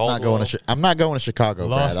 I'm not going to. I'm not going to Chicago,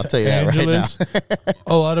 Brad. Los I'll tell you that right now. Angeles.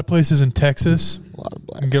 A lot of places in Texas. A lot of You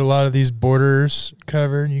black. can get a lot of these borders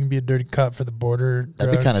covered. You can be a dirty cop for the border.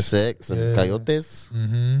 That'd be kind of sick. Some Yeah. coyotes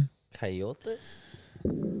Mm-hmm. Coyotes?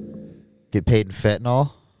 get paid in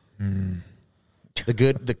fentanyl. Mm.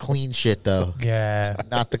 The clean shit though. Yeah.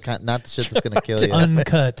 Not the shit that's gonna kill you.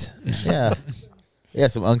 Uncut. Yeah, yeah.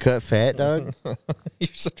 Some uncut fat, dog. You're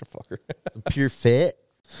such a fucker. Some pure fat.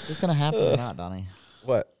 Is this gonna happen or not, Donnie?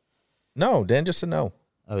 What? No, Dan just said no.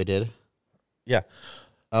 Oh, he did. Yeah.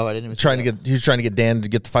 Oh, I didn't even. He was trying to get Dan to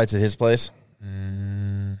get the fights at his place.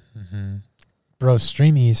 Mm-hmm. Bro,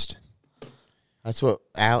 Stream East. That's what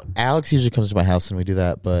Alex usually comes to my house and we do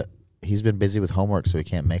that, but he's been busy with homework, so we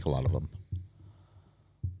can't make a lot of them.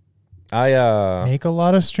 Make a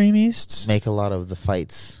lot of Stream Easts? Make a lot of the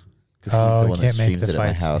fights because Oh, he's the we one that can't make streams the it at my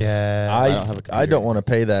fights. house. Yeah. I don't have a I don't computer. want to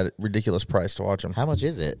pay that ridiculous price to watch them. How much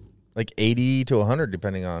is it? Like 80 to 100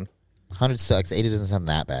 depending on. 100 sucks. 80 doesn't sound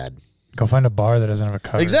that bad. Go find a bar that doesn't have a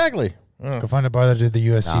cover. Exactly. Go find a bar that did the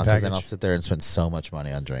USC Because then I'll package. sit there and spend so much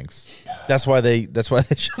money on drinks. That's why they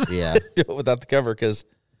should Yeah. do it without the cover because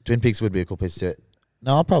Twin Peaks would be a cool place to do it.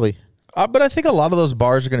 No, I'll probably. but I think a lot of those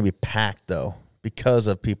bars are going to be packed though because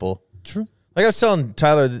of people. True. Like I was telling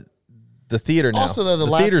Tyler, the theater now. Also, though, the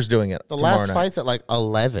the last- theater's doing it. The tomorrow last night. fight's at like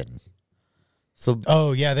 11. So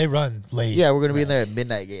Oh yeah, they run late. yeah, we're gonna be in there at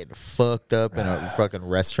midnight getting fucked up in a fucking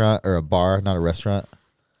restaurant or a bar, not a restaurant.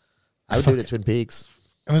 I would do it at Twin Peaks.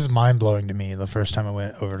 It was mind blowing to me the first time I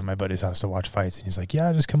went over to my buddy's house to watch fights, and he's like,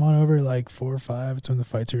 "Yeah, just come on over like 4 or 5. It's when the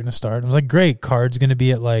fights are gonna start." I was like, "Great, card's gonna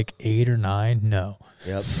be at like 8 or 9." No,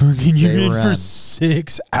 Yep. fucking you're They in run. for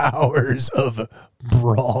 6 hours of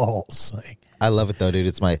brawls. Like, I love it though, dude.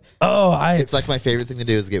 It's like my favorite thing to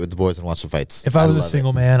do is get with the boys and watch the fights. If I was a love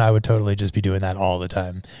single man, I would totally just be doing that all the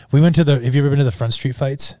time. We went to have you ever been to the Front Street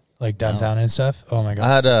fights, like downtown and stuff? Oh my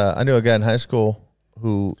god, I knew a guy in high school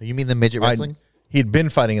who it. You mean the midget wrestling? he'd been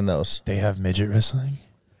fighting in those. they have midget wrestling.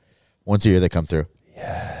 Once a year they come through.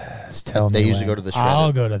 Yes, tell me. They usually when. go to the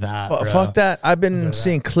I'll Shredder. go to that. bro. Fuck that! I've been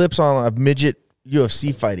seeing clips on a midget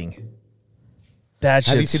UFC fighting. That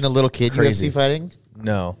Have you shit's seen the little kid crazy. UFC fighting?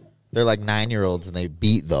 No, They're like 9-year-olds and they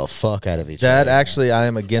beat the fuck out of each that other. actually I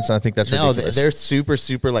am against. And I think that's No, ridiculous. they're super,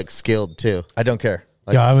 super like skilled too. I don't care.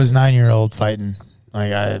 Yeah, I was 9-year-old fighting.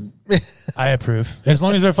 Like I approve. As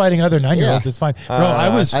long as they're fighting other 9-year-olds, Yeah. it's fine. Bro, I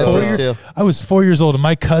was I 4 approve years. too. I was 4 years old, and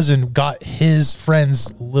my cousin got his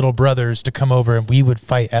friends' little brothers to come over, and we would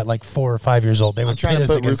fight at like 4 or 5 years old. They would I'm trying pit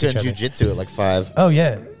to us put against Ruka each in other. jiu-jitsu at like 5. Oh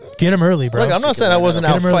yeah, get them early, bro. Look, I'm not saying I wasn't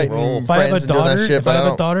Get out 'em early. fighting If I have a friends and doing daughter, that shit, if I but have I a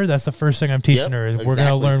don't. daughter, that's the first thing I'm teaching Yep, her. Is We're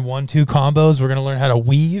exactly. gonna learn 1-2 combos. We're gonna learn how to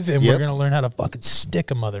weave, and Yep. we're gonna learn how to fucking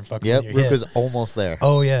stick a motherfucker. Yep, in your hip. Ruka's almost there.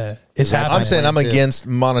 Oh yeah, it's That's happening. I'm saying I'm plan, too. against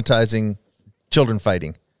monetizing children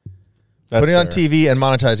fighting. That's Putting on fair. TV and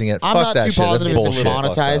monetizing it. I'm Fuck not that too shit. That's positive it's bullshit.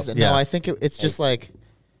 monetized. Fucked No, up. Yeah. I think it's just like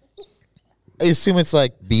I assume it's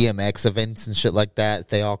like BMX events and shit like that.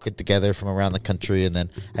 They all get together from around the country, and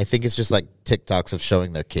then I think it's just like TikToks of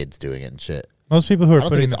showing their kids doing it and shit. Most people who I are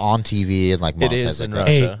don't think putting it's on TV and like It monetized is like in that.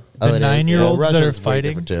 Russia. Hey, Oh, the it is? 9-year-olds Yeah, that are Russia's way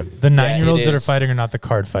fighting, different, too. the 9-year-olds it that are is. fighting are not the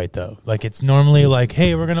card fight though. Like it's normally like,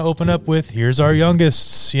 hey, we're gonna open up with here's our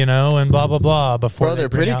youngest, and blah blah blah. Before Bro, they they're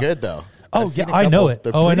bring pretty out- good though. Oh I've yeah, seen a I know couple. it.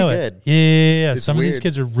 They're Oh, I pretty know good. it. Yeah. It's Some of these weird.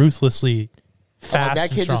 kids are ruthlessly Oh, fast. that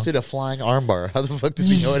kid and strong. just did a flying armbar. How the fuck does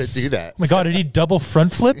he know how to do that? Oh my god, did he double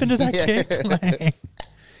front flip into that Yeah. kick? Like,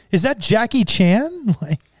 is that Jackie Chan?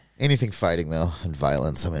 Like, Anything fighting though and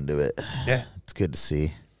violence, I'm into it. yeah, It's good to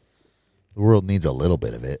see. The world needs a little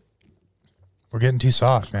bit of it. we're getting too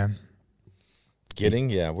soft, man. Getting?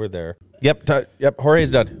 Yeah, we're there. Yep. Yep.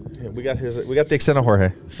 Jorge's done. Yeah, we got the extent of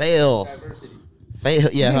Jorge. Fail.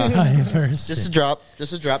 Yeah. Huh? Diverse. Just a drop.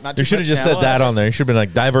 Just a drop. Not too You should have much just now. said that on there. You should have been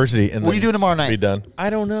like diversity. And What are then you doing tomorrow night? Be done.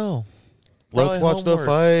 I don't know. Let's Probably watch the homework.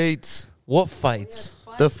 fights. What fights?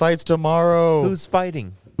 The fights tomorrow. Who's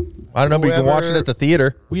fighting? I don't know, but you can watch it Whoever- at the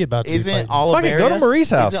theater. we about to be Isn't fighting. Oliveria? Fucking go to Marie's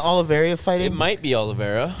house. Isn't Oliveria fighting? It might be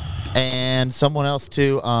Oliveira. And someone else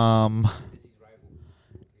too.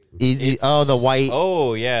 Easy. It's- The white.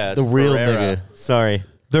 Oh yeah, the it's real Pereira. nigga. Sorry.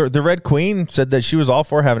 The Red Queen said that she was all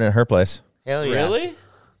for having it at her place. Hell yeah. Really?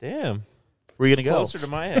 Damn. Where you gonna go? Closer to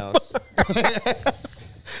my house.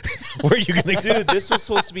 Where are you gonna Dude, this was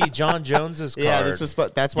supposed to be John Jones's card. Yeah, this was.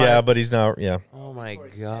 That's why. Yeah, but he's not. Yeah. Oh my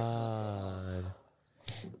god.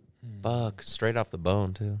 Fuck, straight off the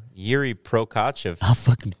bone too. Yuri Prokachev. I'll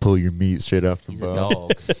fucking pull your meat straight off the He's a bone.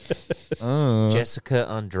 dog. Jessica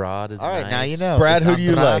Andrade is All right, nice. now you know. Brad, It's who do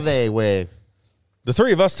you like? Andrade way. The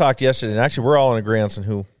three of us talked yesterday, and actually, we're all in agreement on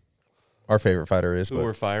who our favorite fighter is. Who but-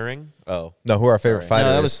 we're firing? Oh. no, who our favorite Sorry. fighter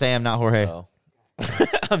No, that is. was Sam, not Jorge. Oh.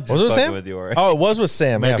 I'm just Was it with fucking Sam? with you, Ori. Oh, it was with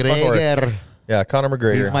Sam. Yeah, fuck Jorge. McGregor. Yeah, Conor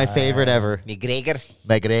McGregor. He's my favorite ever. McGregor.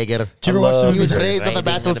 McGregor. Did you ever watch the He was movie? raised on the Riding the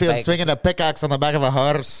battlefield back. swinging a pickaxe on the back of a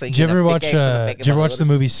horse. Did you ever watch? Did you ever watch the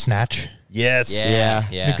movie Snatch? Yes. Yeah.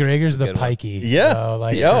 McGregor's the Good one. pikey. Yeah. So,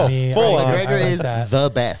 like, Yo, for me, full I on. like- I McGregor like is that. the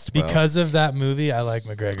best, bro. Because of that movie, I like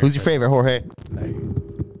McGregor. Who's your favorite, Jorge?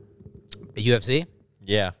 UFC?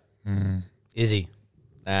 Yeah. Izzy. Is he?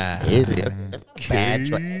 That's a bad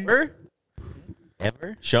choice. Ever?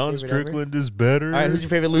 Ever? Sean Favorite ever? Strickland is better. All right, who's your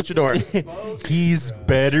favorite luchador? He's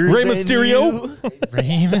better Rey than Mysterio? you.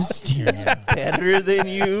 Rey Mysterio? Better than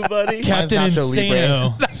you, buddy. Captain Nacho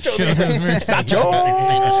Insano. Show them mercy.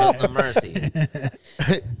 Show them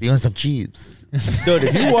mercy. Do you want some cheese? Dude,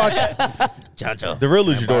 if you watch Chancho. the real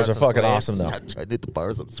luchadors are some fucking sweats. awesome though. I need to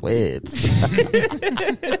borrow some sweats.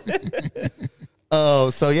 Oh,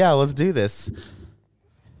 so yeah, let's do this.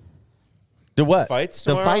 Do what? Fights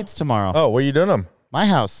The tomorrow? fights tomorrow. Oh, where you doing them? My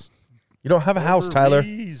house. You don't have a house, Tyler.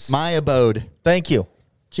 My abode. Thank you.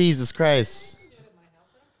 Jesus Christ.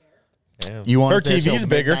 Damn. You want Her to stay till TV's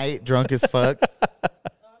bigger. midnight, drunk as fuck?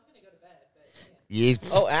 Yeah,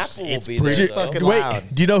 Oh, Apple will it's be pretty there, though. fucking Wait, loud.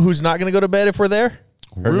 do you know who's not going to go to bed if we're there?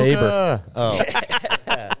 Her neighbor.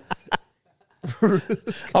 Ruka.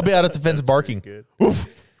 Oh, I'll be out at the fence barking. Oof.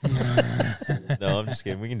 No, I'm just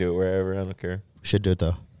kidding. We can do it wherever. I don't care. should do it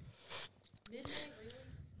though.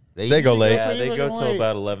 They go late. Yeah, they go till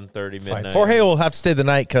about 11:30 midnight. Jorge will have to stay the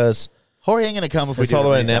night because Jorge ain't gonna come if we It's do all the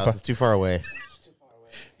it way at to Reese's Nampa. house. It's too far away.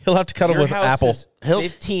 he'll have to cuddle Your with house Apple. is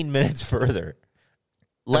 15 minutes further.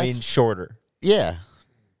 I mean, shorter. Yeah.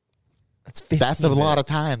 That's a lot of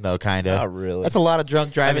time, though, kind of. Not really. That's a lot of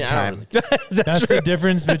drunk driving time. That's the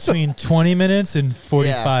difference between 20 minutes and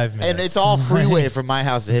 45 minutes. And it's all freeway from my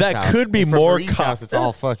house to his That house. could be From more Reese's house, it's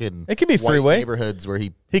all fucking It could be white freeway. neighborhoods where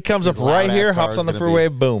He comes his up right loud-ass here, car hops is on the gonna freeway,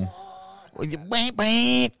 boom. Bro,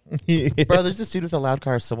 there's this dude with a loud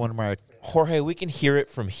car somewhere. Jorge, we can hear it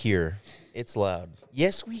from here. It's loud.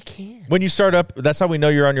 Yes, we can. When you start up, that's how we know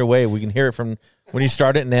you're on your way. We can hear it from when you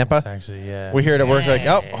start it in Nampa. It's actually, yeah. We hear it at work. Like,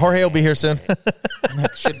 oh, Jorge will be here soon.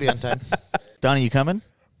 Should be on time. Donnie, you coming?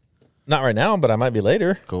 Not right now, but I might be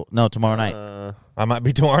later. Cool. No, tomorrow night. I might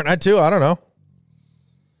be tomorrow night too. I don't know.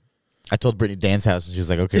 I told Brittany Dan's house, and she was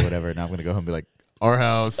like, okay, whatever. Now I'm going to go home and be like, our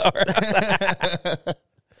house.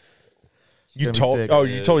 You gonna be told? sick. Oh,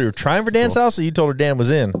 you told her you were trying for Dan's house, or you told her Dan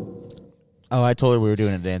was in? Oh, I told her we were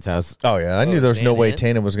doing it at Dan's house. Oh yeah, I knew is there was no Dan way in?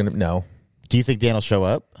 Tana was gonna. No, Do you think Dan will show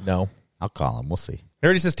up? no. I'll call him. We'll see. He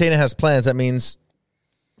already says Tana has plans. That means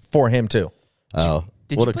for him too. Oh,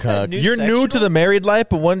 Did what you a put that cuck. new You're new to sectional? the married life,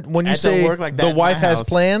 but when you That don't say work like that the in wife my has house.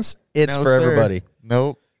 plans, it's No, for sir. everybody.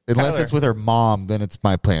 Nope. Unless Tyler. it's with her mom, then it's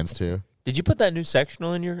my plans too. Did you put that new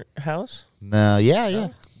sectional in your house? No, yeah.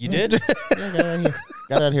 You did? Yeah, got it out of here.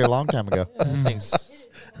 Got it out of here a long time ago. Thanks.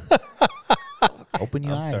 Open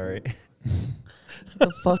your I'm eye. sorry. Shut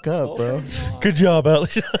the fuck up, bro. Good job,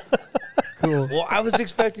 Alex. Cool. Well, I was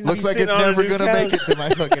expecting. Looks like it's never gonna make it to my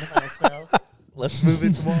fucking house now. Let's move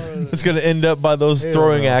it tomorrow. It's gonna end up by those Ew,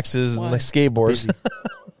 throwing bro. axes and like skateboards.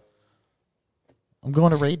 I'm going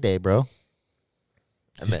to raid day, bro.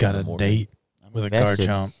 He's got a date with a invested.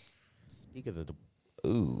 Garchomp. Speak of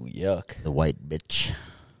Ooh, yuck. the white bitch.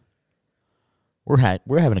 We're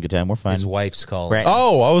having a good time. We're fine. His wife's calling. Brad-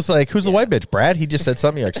 Oh, I was like, who's the white bitch? Brad? He just said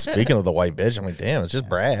something. You're like, speaking of the white bitch, I'm like, damn, it's just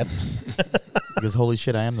Brad. Because holy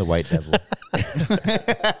shit, I am the white devil.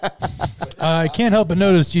 I can't help but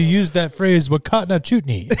notice you used that phrase, Wakatna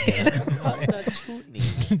Chutney.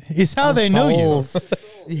 It's how they know you. Souls.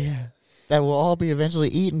 Yeah. That will all be eventually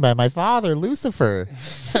eaten by my father, Lucifer.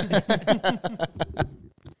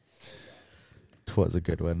 It was a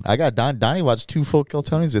good one. I got Donnie watched 2 full Kill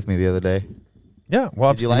Tonys with me the other day. Yeah.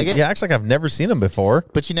 Well, Did you like it? Yeah, acts like I've never seen him before.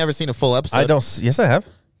 But you never seen a full episode. I don't. Yes, I have.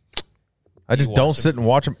 I just watch don't him? sit and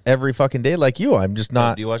watch him every fucking day like you. I'm just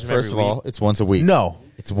not. Do you watch him First every of all, week? it's once a week. No.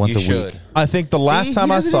 It's once You a should. week. I think the last See, time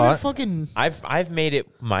he I doesn't saw even it. fucking. I've made it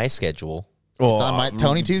my schedule. Well, It's on my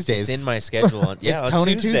Tony Tuesdays. It's in my schedule. On, yeah, It's on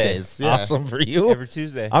Tony Tuesday. Tuesdays. Yeah. awesome for you. Every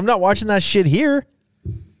Tuesday. I'm not watching that shit here.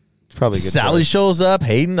 It's probably good. Sally for shows up.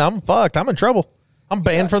 Hayden, I'm fucked. I'm in trouble. I'm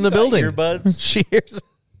banned from the building. Earbuds.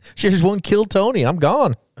 She hears one Kill Tony. I'm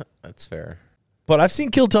gone. That's fair. But I've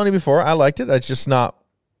seen Kill Tony before. I liked it. It's just not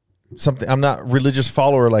something. I'm not a religious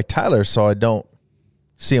follower like Tyler, so I don't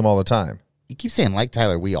see him all the time. You keep saying like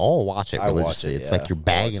Tyler. We all watch it I watch religiously. it, It's yeah. like you're I watch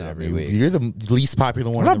bagging it on every me. week. You're the least popular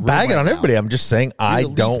one. I'm in not the room bagging right on now. everybody. I'm just saying I the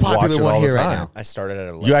least don't watch popular it one all the here right time. now. I started at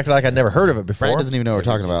 11. You act like I never heard of it before. Brad doesn't even know what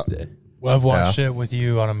we're talking about. Tuesday. Well, I've watched it with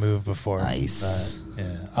you on a move before. Nice. but,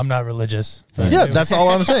 yeah, I'm not religious. Yeah, that's all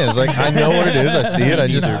I'm saying. It's like I know what it is. I see it. I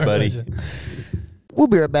just Not buddy. religious. We'll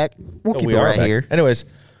be right back. We'll keep we it are right back. here. Anyways,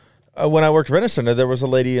 when I worked at Rent Center, there was a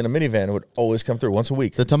lady in a minivan who would always come through once a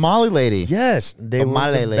week. The tamale lady. Yes, they were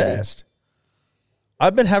Tamale the lady. best.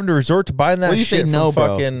 I've been having to resort to buying that What do you say shit from no, bro?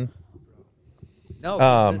 fucking. No,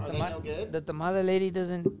 the tamale lady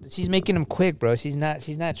doesn't. She's making them quick, bro. She's not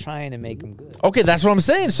trying to make them good. Okay, that's what I'm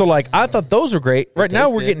saying. So like, I thought those were great. Right now,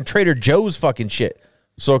 tastes we're good. getting Trader Joe's fucking shit.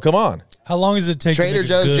 So come on. How long does it take to Trader make a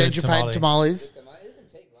Joe's good gentrified tamale? tamales.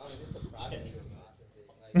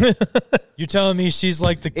 You're telling me she's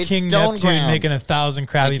like the It's King stone Neptune ground. making 1,000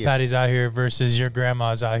 Krabby Thank you. Patties out here versus your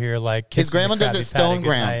grandma's out here like His kissing the grandma does Krabby it stone Patty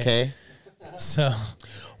ground, goodnight. okay? So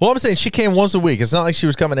Well, I'm saying she came once a week. It's not like she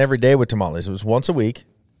was coming every day with tamales. It was once a week.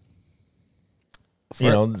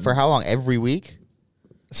 For how long? Every week?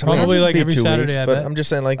 Probably It'd like be every 2 Saturday, weeks, I but bet. I'm just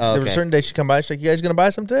saying, like, Oh, there were okay. certain days she'd come by. She's like, "You guys gonna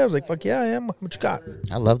buy some today?" I was like, "Fuck yeah, I am. What you got?"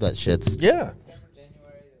 I love that shit. Yeah.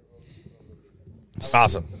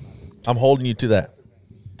 Awesome. I'm holding you to that.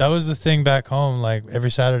 that was the thing back home. Like every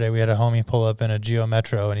Saturday, we had a homie pull up in a Geo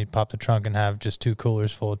Metro and he'd pop the trunk and have just 2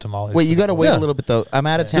 coolers full of tamales. Wait, you got to wait Yeah. a little bit, though. I'm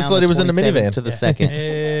out of town. This lady the was in the 27th minivan. to the 2nd.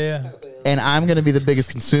 Yeah. And I'm going to be the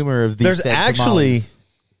biggest consumer of these There's said actually. tamales.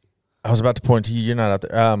 I was about to point to you. You're not out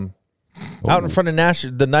there. Out in front of Nash,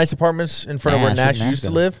 the nice apartments in front of where Nash used to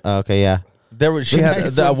gonna- live. Oh, okay, yeah. There was she The had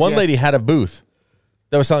nice the, ones, one yeah. lady had a booth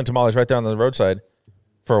that was selling tamales right there on the roadside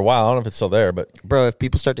for a while. I don't know if it's still there, but Bro, if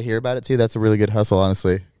people start to hear about it, too, that's a really good hustle,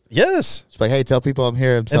 honestly. Yes. She's like, hey, tell people I'm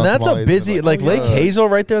here. I'm And selling that's a tamales. busy, And like oh, Lake yeah. Hazel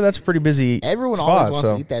right there. That's a pretty busy. Everyone spot, always wants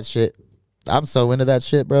so. to eat that shit. I'm so into that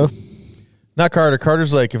shit, bro. Not Carter.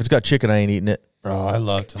 Carter's like, if it's got chicken, I ain't eating it. Bro, I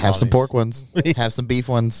love tamales. Have some pork ones. Have some beef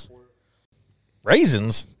ones.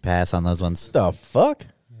 Raisins? Pass on those ones. The fuck?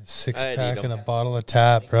 Six I'd pack eat and a 'em. bottle of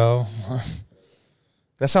tap, bro.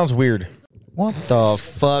 That sounds weird. What the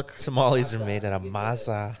fuck? Tamales are made out of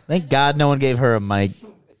masa. Thank God no one gave her a mic.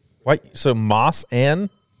 Why? So moss and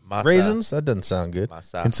Masa. raisins? That doesn't sound good.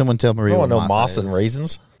 Masa. Can someone tell I Maria don't what want no masa moss is? and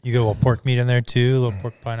raisins. You get a little pork meat in there too, a little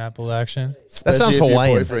pork pineapple action. That sounds Especially if your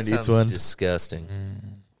Hawaiian. boyfriend That eats sounds one. disgusting.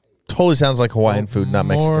 Totally sounds like Hawaiian food, not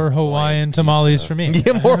Mexican. More Hawaiian tamales for me.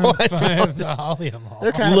 Yeah, more Hawaiian tamales. I'll eat 'em all.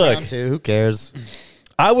 They're kind Look. of too. Who cares?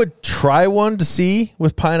 I would try one to see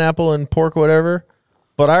with pineapple and pork, whatever,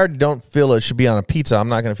 but I already don't feel it should be on a pizza. I'm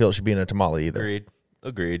not going to feel it should be in a tamale either.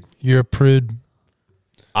 Agreed. You're a prude.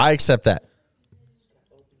 I accept that.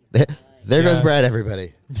 There goes Yeah. Brad,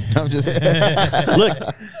 everybody. I'm just Look,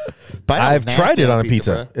 Pineapple's I've nasty tried it on a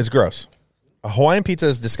pizza. bro. It's gross. A Hawaiian pizza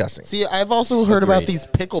is disgusting. See, I've also heard about Agreed. these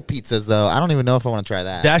pickle pizzas, though. I don't even know if I want to try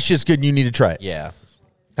that. That shit's good. You need to try it. Yeah.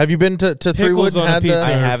 Have you been to Three Wood and on a had pizza. the? I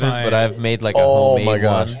They're haven't, fine. but I've made like a Oh homemade my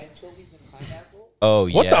gosh. one. Oh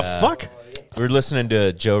yeah. What the fuck? We were listening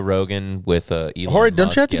to Joe Rogan with Elon Jorge, don't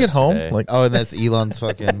Musk you have to get home? yesterday. Like, Oh, and that's Elon's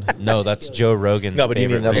fucking. No, that's Joe Rogan's No, but you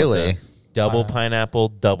need favorite another Really? pizza. Double pineapple,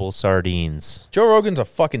 double sardines. Joe Rogan's a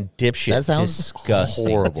fucking dipshit. That sounds Disgusting,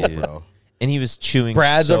 horrible, dude. bro. And he was chewing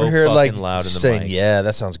Brad's so over here fucking like loud in the saying, mic. "Yeah,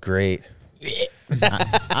 that sounds great."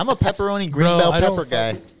 I'm a pepperoni green Bro, bell I don't pepper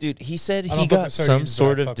guy. Dude, he said I he don't fuck got with some sardines, but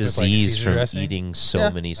sort I of fuck with, like, disease Caesar from dressing. eating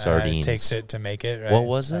so many sardines. It takes it to make it, right? What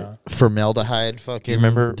was it? Formaldehyde fucking You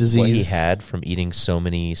remember disease. what he had from eating so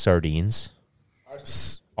many sardines?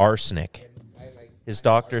 Arsenic. His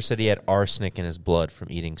doctor said he had arsenic in his blood from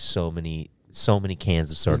eating so many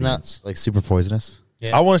cans of Isn't sardines. that like super poisonous?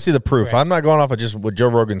 Yeah. I want to see the proof. Correct. I'm not going off of just what Joe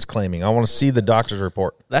Rogan's claiming. I want to see the doctor's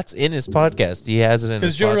report. That's in his podcast. He has it in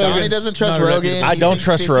 'Cause his Joe podcast. Rogan's Donnie doesn't trust not a Rogan. reputable- I He don't thinks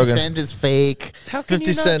trust 50 Rogan. Cent is fake. How can 50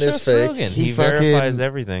 you not Cent is trust fake. Rogan? He He verifies fucking-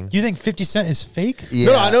 everything. You think 50 Cent is fake? Yeah.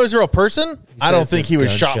 No, I know he's a real person. I don't says think his he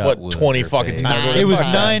was shot, gunshot what, wounds 20 are fucking fake. times? It was Fuck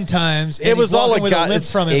that. 9 times. And It was he's all walking like with a God- limp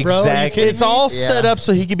it's- from it, bro. Are you Exactly. kidding It's me? all Yeah. set up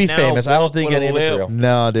so he could be Now famous. I don't walk think with any a of it's limp. real.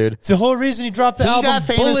 No, dude. It's the whole reason he dropped the He album. got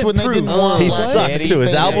famous when they didn't Bulletproof. want He What? sucks Yeah, too.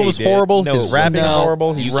 His he album did. was horrible. No, His rapping no. horrible.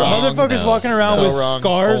 He's You wrong. Motherfucker's No. walking around So with wrong.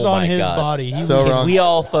 scars Oh on my his God. body. He So was- wrong. We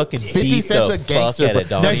all fucking 50 beat Cent's the a gangster, fuck out but of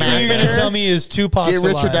Donnie. Next thing you're going to Massacre. tell me is Tupac's Get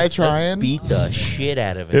rich or alive. die Let's trying. beat the shit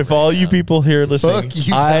out of it. If right all you now. people here listening, Fuck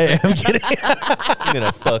you, I am kidding. I'm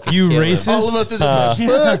gonna fucking You kill him. racist? All of us are just like,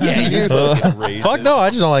 fuck you. Fucking racist. Fuck no, I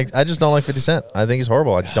just don't like 50 Cent. I think he's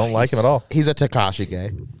horrible. I don't like him at all. He's a Takashi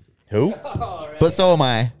guy. Who? But so am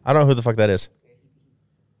I. I don't know who the fuck that is.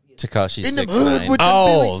 Takashi In the 6ix9ine. hood with the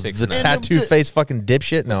Oh, Billy- the 6ix9ine. tattoo face fucking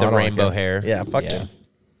dipshit. No, The I don't rainbow like him. hair. Yeah, fuck Yeah. him.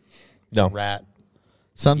 No, Rat.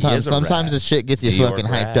 Sometimes He is a rat. this shit gets you New York fucking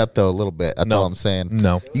hyped rat. up though a little bit. That's No. all I'm saying.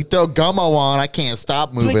 No. You throw gummo on, I can't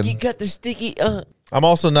stop Blake, you moving. got the sticky. I'm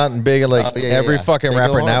also not big at like Oh, yeah, every yeah. fucking They go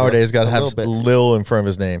rapper hard, nowadays got bro. to A have little bit. Lil in front of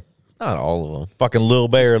his name. Not all of them. Fucking Lil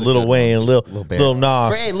Bear, the Lil good Wayne, ones. Lil Bear.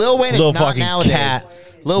 Nas, Hey, Lil Wayne is Lil not fucking nowadays. Cat,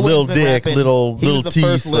 Lil Lil Wayne's been Dick, rapping- Little he was the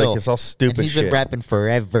first Teeth. Lil. Like it's all stupid And he's shit. been rapping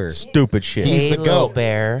forever. Stupid shit. He's the goat.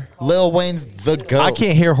 Bear. Lil Wayne's the goat. I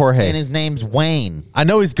can't hear Jorge. And his name's Wayne. I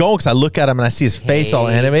know he's going because I look at him and I see his face all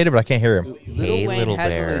Hey. animated, but I can't hear him. Hey, little has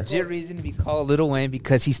bear. a legit reason to be called Little Wayne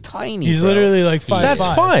because he's tiny. He's bro. literally like 5'5". That's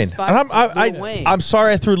fine. Fine, And it's Lil Wayne. I'm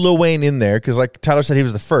sorry I threw Lil Wayne in there because, like Tyler said, he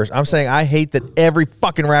was the first. I'm saying I hate that every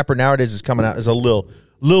fucking rapper nowadays is coming out as a Lil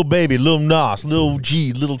Baby, Lil Nas, Lil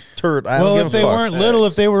G, Lil Turd. I don't Well, give if a they fuck. weren't little,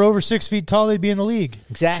 if they were over 6 feet tall, they'd be in the league.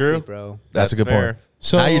 Exactly, True. bro. That's a good fair. point.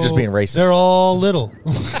 So Now you're just being racist. They're all little.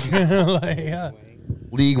 Like, yeah.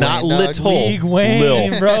 League Not Wayne, dog. little. League Wayne,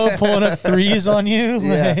 Lil. bro, pulling up threes on you.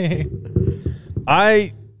 Yeah.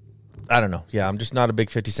 Like, I don't know. Yeah, I'm just not a big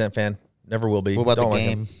 50 Cent fan. Never will be. What about Don't the like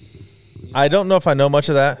game? him. I don't know if I know much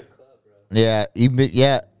of that. Yeah,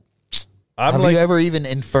 I'm Have like, you ever even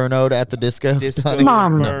infernoed at the disco? Disco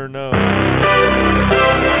Donnie? Inferno. Oh,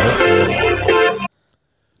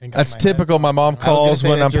 shit. that's typical. My mom gonna calls say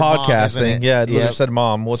when I'm it's your mom, isn't podcasting. it? Yeah, it literally Yep. said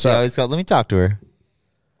mom. What's She up? always called, let me talk to her.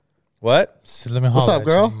 What? So let me What's holler up, at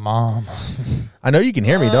girl? you, Mom. I know you can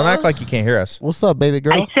hear me. Don't act like you can't hear us. What's up, baby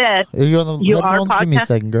girl? I said, Are you on the You are headphones? Give me a podcast-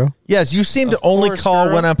 second, girl. Yes, you seem to Of only course, call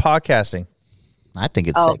girl. when I'm podcasting. I think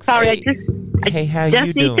it's oh, sexy. sorry, Hey, how just you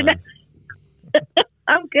need to doing? know.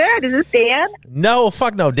 I'm good. Is this Dan? No,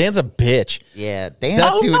 fuck no. Dan's a bitch. Yeah, Dan's,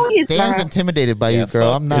 Oh, no, he's Dan's not. intimidated by you,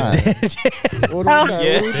 girl. fuck I'm not. What are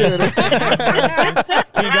we doing?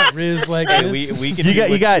 He got Riz like Hey, this. we can You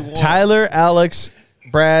do got what want. Tyler, Alex,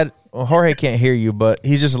 Brad, well, Jorge can't hear you, but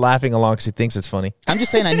he's just laughing along because he thinks it's funny. I'm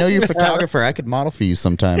just saying, I know you're a photographer. I could model for you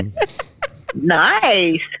sometime.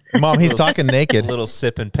 Nice. Mom, he's talking A naked. little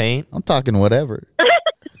sip and paint. I'm talking whatever.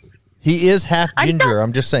 He is half ginger.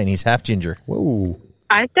 I'm just saying, he's half ginger. Whoa.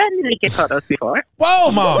 I've done naked photos before.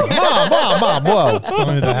 Whoa, Mom. Mom, whoa. It's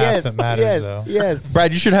only the half that matters, though. Yes.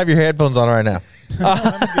 Brad, you should have your headphones on right now.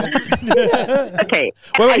 Okay.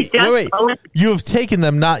 Wait. You have taken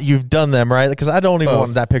them, not you've done them, right? Because I don't even Both.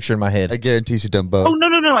 want that picture in my head. I guarantee she's done both. Oh,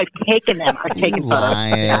 no. I've taken them. I've taken You photos.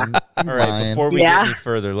 lying. All right, before we Yeah. get any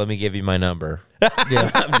further, let me give you my number. Yeah.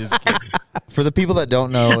 I'm just kidding. For the people that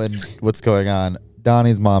don't know and what's going on,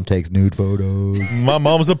 Donnie's mom takes nude photos. My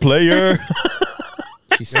mom's a player.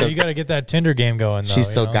 She's Yeah, still, you got to get that Tinder game going, though. she's you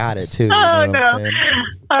still know? got it, too. You Oh, know what no. I'm saying?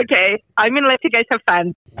 Okay. I'm going to let you guys have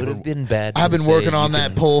fun. Would have been bad. I've to been say working you on that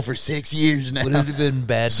can- poll for 6 years now. Would have been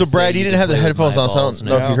bad. So, to Brad, say you didn't have the can play with headphones my on, so I balls don't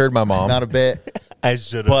know if now. you heard my mom. Not a bit. I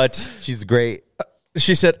should have. But She's great.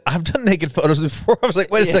 she said, I've done naked photos before. I was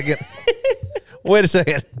like, wait a second. Wait a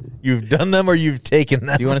second. You've done them or you've taken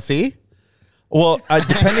them? Do you want to see? Well,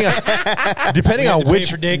 depending You have on to pay which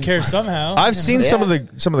for daycare somehow. I've seen some of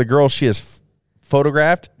the girls she has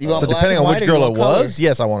photographed. You want So black depending and on white which or you girl it want color? was,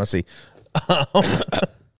 yes, I want to see.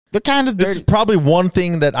 They're kind of This dirty. is probably one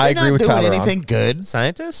thing that I They're agree not with doing Tyler anything good.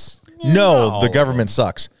 Scientists? on. No, the government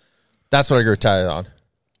sucks. That's what I agree with Tyler on.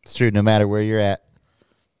 It's true, no matter where you're at.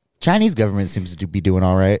 Chinese government seems to be doing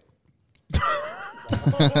all right.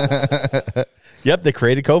 Yep, they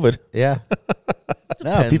created COVID. Yeah.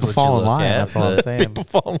 No, Depends people what fall you in look line. at, That's all I'm but- saying. People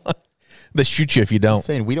fall in line. They shoot you if you don't.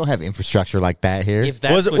 Saying we don't have infrastructure like that here. If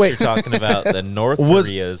that's Was it- what wait. you're talking about, then North Was-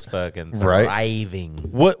 Korea's fucking Right. thriving.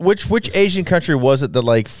 Which Asian country was it that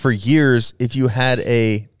like for years if you had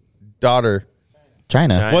a daughter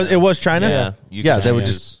China. China. it was China? Yeah, you Yeah, could they would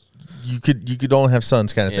choose. just you could only have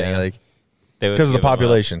sons kind of thing, Yeah. like They would because of the give 'em up.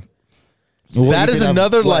 population. Well, that you is could have-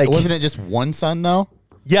 another what, like wasn't it just one son though?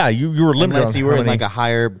 yeah, you were limited Unless on you were how in many- like a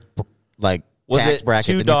higher like Was tax it bracket.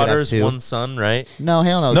 two then you could have daughters, two. one son, right? No,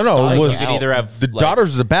 hell no. No, it Daughters was You out. could either have the like- daughters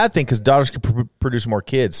was a bad thing because daughters could produce more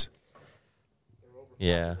kids.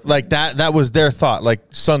 Yeah. Like that was their thought. Like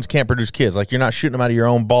sons can't produce kids. Like you're not shooting them out of your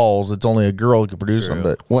own balls. It's only a girl who can produce them.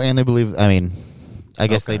 True. Well, and they believe. I mean, I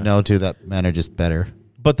guess they know too that men are just better.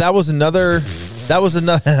 But that was another. It's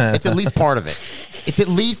at least part of it. It's at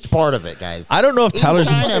least part of it, guys. I don't know if In Tyler's.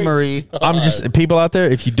 China, Marie. I'm just people out there.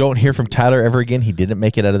 If you don't hear from Tyler ever again, he didn't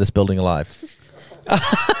make it out of this building alive.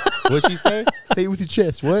 What'd she say? Say it with your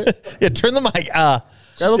chest. What? Yeah, turn the mic.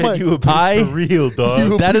 Grab the mic. You a piece I- for real,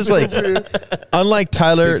 dog. That is like, unlike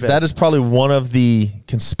Tyler, Big fan. that is probably one of the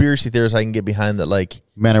conspiracy theories I can get behind. That like,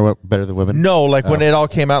 Men are better than women. no, like when Oh. it all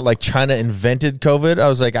came out, like China invented COVID. I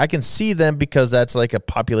was like, I can see them because that's like a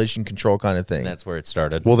population control kind of thing. That's where it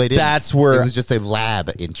started. Well, they did. That's where- it was just a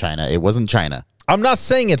lab in China. It wasn't China. I'm not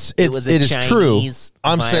saying it was a is true. Chinese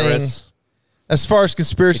I'm saying virus. as far as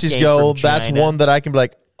conspiracies It came go, from that's China. one that I can be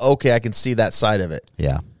like, okay, I can see that side of it.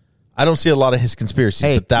 Yeah. I don't see a lot of his conspiracies,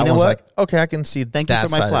 Hey, but that you know one's what? like, okay, I can see Thank you that for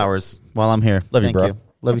my side of it. flowers while I'm here. Love you, Thank bro.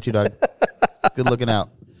 Love you too, dog. Good looking out.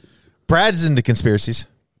 Brad's into conspiracies.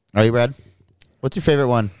 Are you, Brad? What's your favorite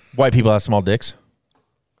one? White people have small dicks.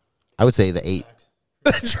 I would say the 8.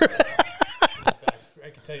 I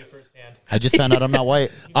can tell you firsthand. I just found out I'm not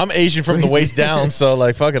white. I'm Asian from the Crazy. waist down, so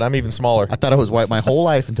like, fuck it, I'm even smaller. I thought I was white my whole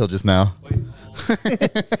life until just now.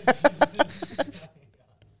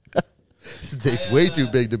 It's way too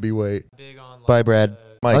big to be white. Bye, Brad.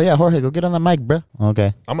 Mike. Oh, yeah, Jorge, go get on the mic, bro.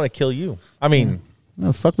 Okay. I'm gonna kill you. I mean,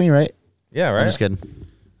 No, fuck me, right? yeah, right. I'm just kidding.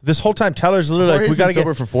 This whole time, Tyler's literally like, Jorge's we gotta been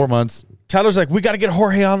sober get. for 4 months. Tyler's like, we gotta get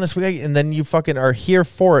Jorge on this. And then you fucking are here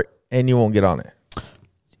for it, and you won't get on it.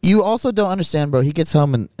 You also don't understand, bro. He gets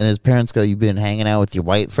home and his parents go, "You've been hanging out with your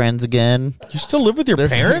white friends again." You still live with your They're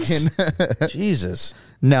parents? fucking- Jesus.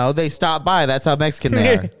 No, they stop by. That's how Mexican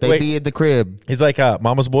they are. They Wait. be in the crib. He's like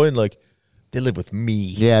mama's boy, and like they live with me.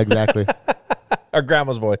 Yeah, exactly. Or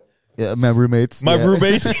grandma's boy. Yeah, my roommates. My yeah.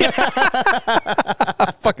 roommates.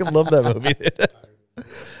 I fucking love that movie.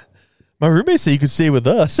 My roommate said you could stay with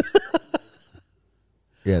us.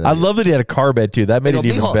 Yeah, I love that he had a car bed too. That made it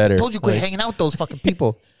even better. I told you quit Like, hanging out with those fucking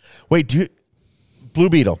people. wait, Blue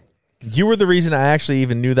Beetle. You were the reason I actually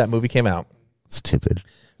even knew that movie came out. Stupid.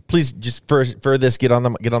 Please, just for this, get on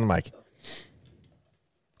the mic.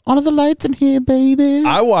 All of the lights in here, baby.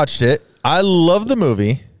 I watched it. I love the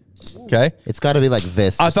movie. Okay, It's got to be like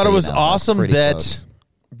this. I just thought so it you was know, like awesome pretty that close.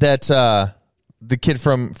 the kid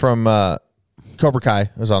from Cobra Kai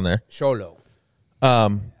was on there. Sholo.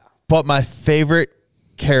 But my favorite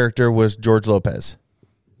character was George Lopez.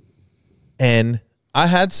 And I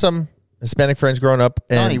had some Hispanic friends growing up,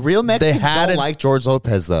 and Donnie, real Mexicans don't an- like George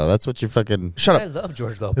Lopez, though. That's what you fucking... Shut I up. love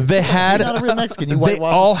George Lopez. They had. You're not a real Mexican. You They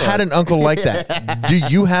whitewash all as fuck. had an uncle like that. Do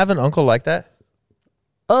you have an uncle like that?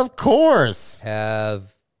 Of course. Have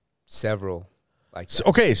several like that.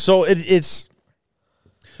 Okay, so it's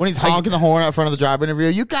When he's honking the horn out front of the job interview,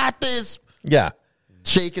 you got this. yeah.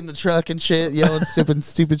 Shaking the truck and shit, yelling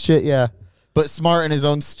stupid shit, yeah. But smart in his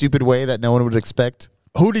own stupid way that no one would expect.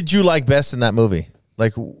 Who did you like best in that movie?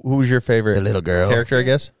 Like, who was your favorite? The little girl. Character, I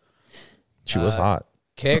guess. She was hot.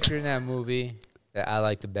 Character in that movie that I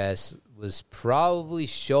liked the best was probably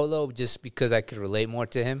Sholo, just because I could relate more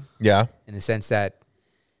to him Yeah. in the sense that,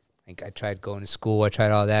 like, I tried going to school, I tried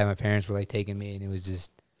all that. My parents were like taking me, and it was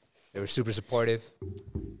just they were super supportive,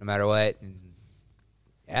 no matter what. And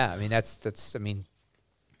yeah, I mean that's I mean,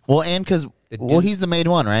 Well, and because dude- he's the main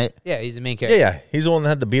one, right? yeah, he's the main Yeah, character. yeah. He's the one that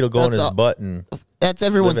had the beetle go in That's his all- butt, and That's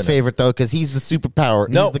everyone's Living it. favorite though, because he's the superpower.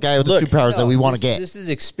 No, He's the guy with look, the superpowers that we want to this- get. This is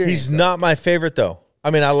experience. he's though. not my favorite though. I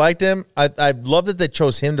mean, I liked him. I love that they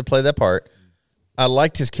chose him to play that part. I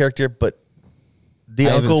liked his character, but the I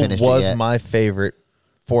haven't uncle finished it was yet. my favorite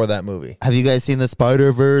for that movie. Have you guys seen the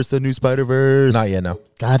Spider-Verse, the new Spider-Verse? Not yet, no.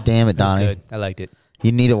 God damn it, It was Donnie. good. I liked it.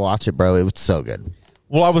 You need to watch it, bro. It was so good.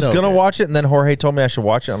 Well, I was So going to good. watch it, and then Jorge told me I should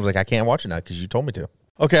watch it. I was like, I can't watch it now because you told me to.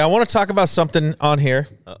 Okay, I want to talk about something on here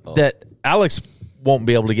that Alex won't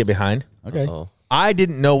be able to get behind. Okay. I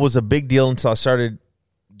didn't know was a big deal until I started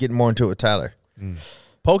getting more into it with Tyler.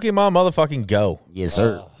 Pokemon motherfucking Go. Yes,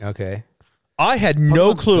 sir. Okay. I had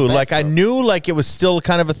no Pokemon's clue. the best, Like, I though. knew like it was still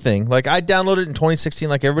kind of a thing. Like, I downloaded it in 2016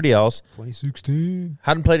 like everybody else. 2016.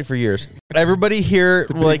 Hadn't played it for years. Everybody here,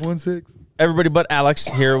 like, everybody but Alex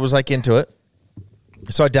here was like into it.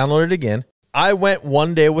 So I downloaded it again. I went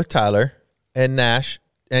one day with Tyler and Nash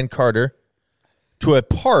and Carter to a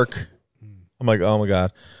park. I'm like, oh my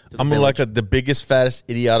God. I'm like the biggest, fattest,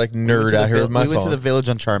 idiotic nerd out here with my We went to phone. the village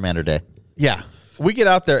on Charmander Day. Yeah. We get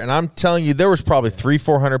out there, and I'm telling you, there was probably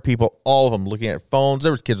 300-400 people, all of them looking at phones.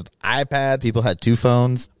 There was kids with iPads. People had 2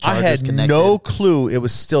 phones. I Chargers had connected. no clue it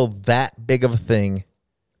was still that big of a thing.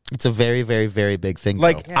 It's a very, very, very big thing.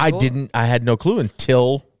 Like, bro. Yeah, I had no clue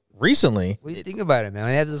until recently. What do you think about it, man?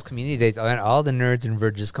 When they have those community days, all the nerds and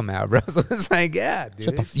virgins come out, bro. So it's like, yeah,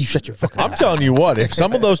 dude. You shut your fucking I'm mouth. telling you what, if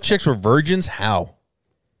some of those chicks were virgins, how?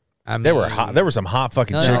 I mean, They were hot. There were some hot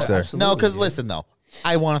fucking No, chicks no, there. absolutely. No, because dude. listen, though.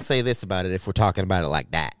 I want to say this about it if we're talking about it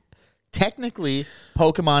like that. Technically,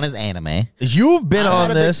 Pokemon is anime. You've been I'm on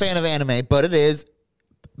not a this. big fan of anime, but it is.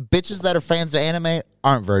 Bitches that are fans of anime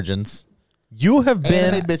aren't virgins. You have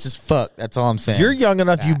been. Anime bitches fuck. That's all I'm saying. You're young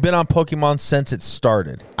enough. You've been on Pokemon since it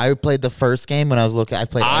started. I played the first game when I was looking. I've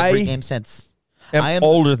played every I game since. I am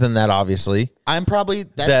older than that, obviously. I'm probably.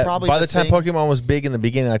 That's That probably by the time thing. Pokemon was big in the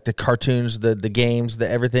beginning, like the cartoons, the games, the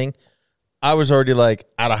everything, I was already like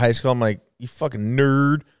out of high school. I'm like, you fucking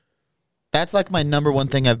nerd. That's like my number one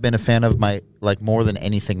thing I've been a fan of more than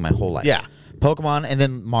anything my whole life. Yeah. Pokemon and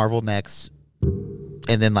then Marvel next.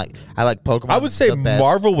 And then I like Pokemon. I would say the best.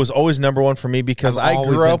 Marvel was always number one for me because I've I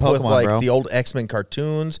always grew been up with Pokemon, like bro. the old X-Men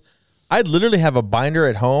cartoons. I'd literally have a binder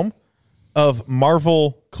at home of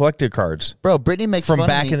Marvel collected cards Bro, Brittany makes from fun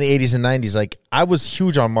back of in me. the 80s and 90s. Like, I was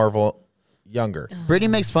huge on Marvel younger. Brittany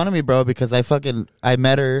makes fun of me, bro, because I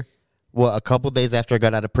met her a couple days after I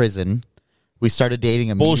got out of prison. We started dating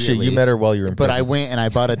immediately. Bullshit, you met her while you were in But prison. I went and I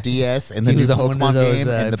bought a DS and the He new was on one of Pokemon those, game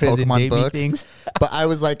and the prison Pokemon baby book. things. But I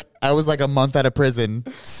was like a month out of prison,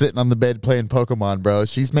 sitting on the bed playing Pokemon, bro.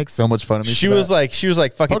 She makes so much fun of me. She for was that.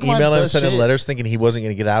 like fucking Pokemon's emailing the and sending shit. letters thinking he wasn't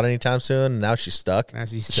going to get out anytime soon. And now she's stuck. Now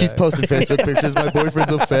she's She's stuck. posting Facebook pictures. My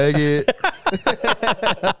boyfriend's a faggot.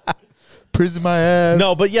 Prison my ass.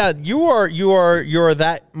 No, but yeah, you are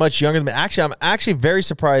that much younger than me. Actually, I'm actually very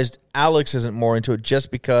surprised Alex isn't more into it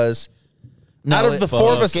just because No, out of the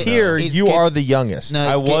four of us here, it you skipped- are the youngest. No,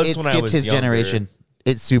 I was it when I skipped was his younger. generation.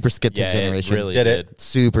 It super skipped Yeah, his it generation. really Did it? did.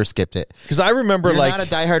 Super skipped it. Because I remember You're like not a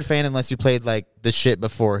diehard fan unless you played like the shit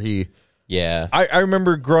before he. Yeah. I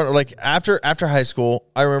remember growing up, like after high school,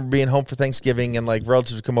 I remember being home for Thanksgiving and like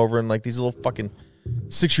relatives would come over and like these little fucking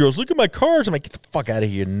 6-year-olds, look at my cards. I'm like, get the fuck out of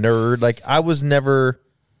here, nerd. Like I was never.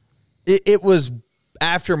 It was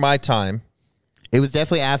after my time It was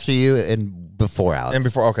definitely after you and before Alex. and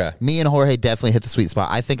before. Okay. Me and Jorge definitely hit the sweet spot.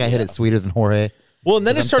 I think I hit it sweeter than Jorge. Well, and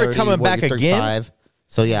then it 'Cause I'm started 30, coming what, back you're again 35.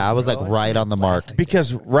 So yeah, I was like right on the mark.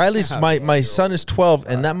 because Riley's my son is 12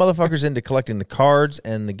 and that motherfucker's into collecting the cards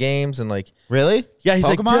and the games and like. Really? Yeah, he's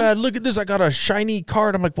Pokemon? like, Dad, look at this. I got a shiny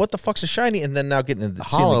card. I'm like, what the fuck's a shiny? And then now getting into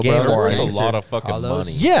seeing Hollow, the game bro. more. That's a gangster. lot of fucking Hollows?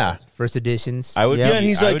 money. Yeah. First editions. I would Yeah, be, and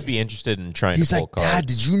he's I like- would be interested in trying He's to pull like, cards. Dad,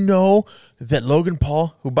 did you know that Logan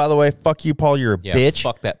Paul, who, by the way, fuck you, Paul, you're a Yeah, bitch.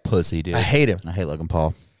 fuck that pussy, dude. I hate him. I hate Logan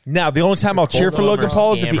Paul.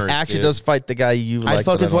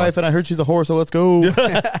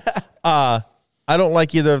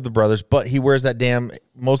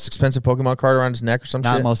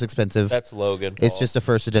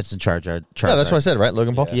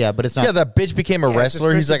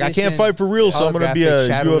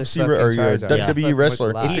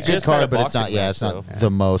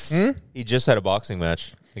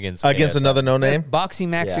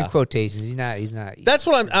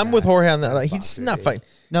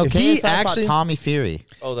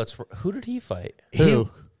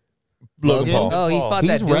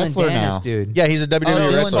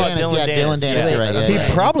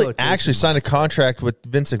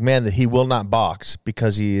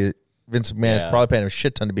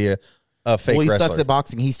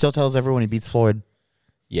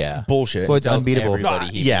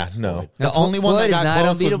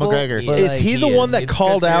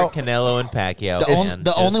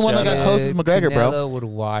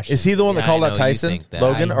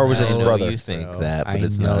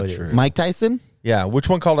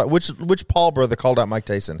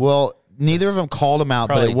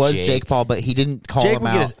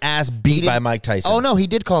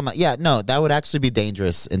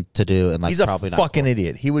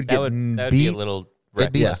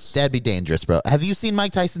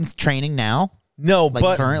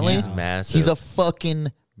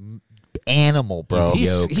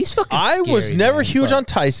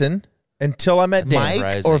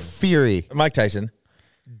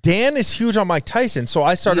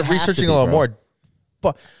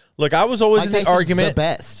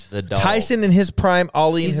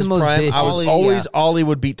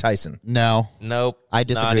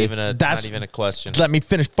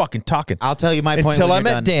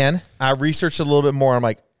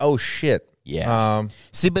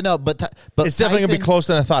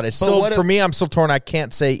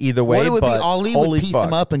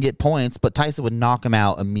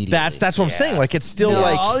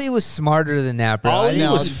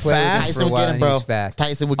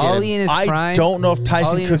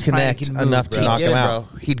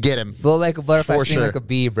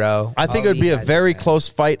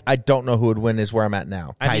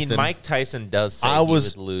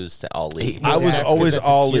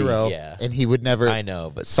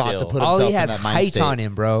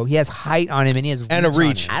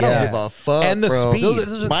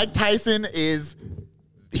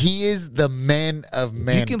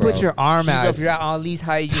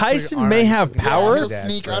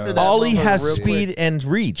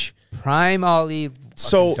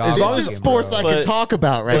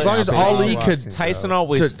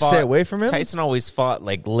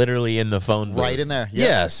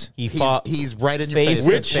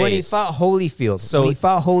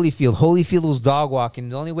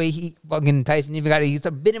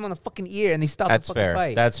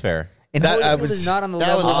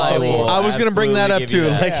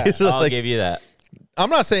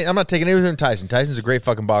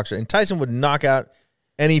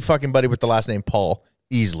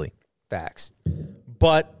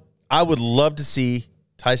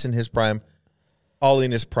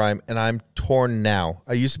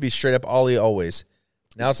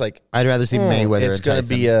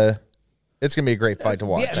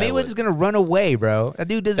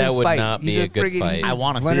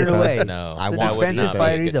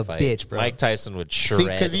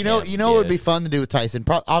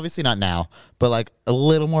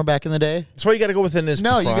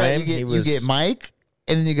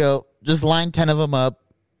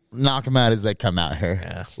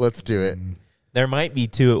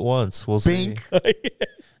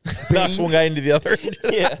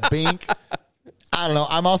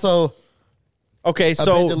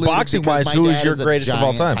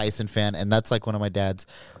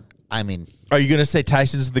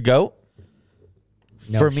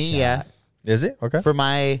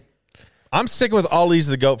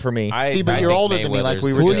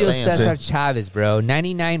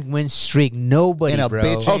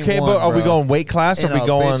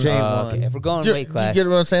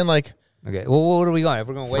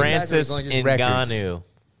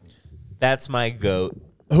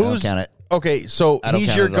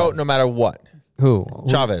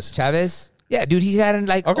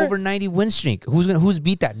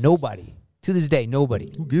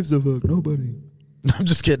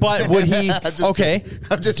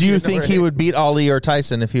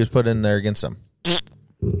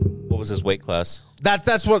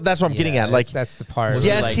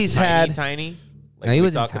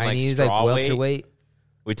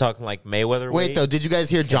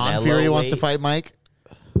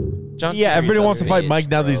 John Yeah, Fury's everybody a wants to fight bitch, Mike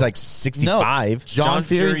now that he's bro. like 65. John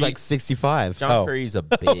Fury's Fury- like 65. John Fury's a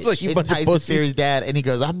bitch. I was like, you It's bunch of Tyson pussies. Fury's dad, and he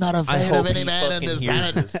goes, "I'm not a I fan hope of any he man in fucking this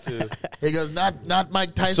hears planet." this, too. He goes, "Not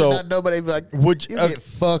Mike Tyson, So, not nobody." Be like, would you you- get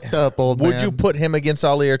fucked up, old man? Would you put him against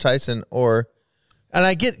Ali or Tyson, or? And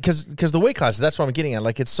I get because the weight class. That's what I'm getting at.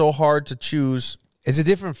 Like it's so hard to choose. It's a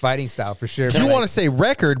different fighting style for sure. You want to say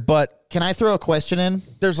record, but Can I throw a question in?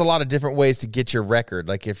 there's a lot of different ways to get your record.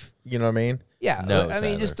 Like if you know what I mean. Yeah, No, I mean,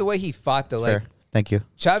 Tyler. just the way he fought, though. Like, Fair. Thank you.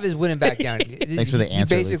 Chavez wouldn't back down. Thanks for the He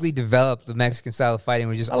answer, basically developed the Mexican style of fighting,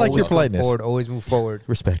 where just I like always your politeness. move forward, always move forward.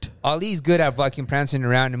 Respect. Ali's good at fucking prancing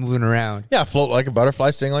around and moving around. Yeah, float like a butterfly,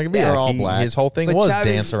 sting like a bee. Yeah, Like, they're all black. His whole thing But was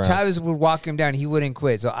Chavez, dance around. Chavez would walk him down. He wouldn't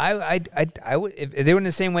quit. So I would if they were in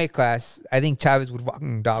the same weight class, I think Chavez would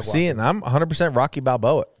fucking dog walk. See, and I'm 100% Rocky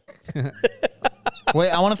Balboa. Wait,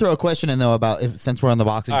 I want to throw a question in though about since we're on the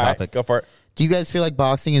boxing All right, topic. go for it. Do you guys feel like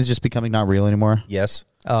boxing is just becoming not real anymore? Yes.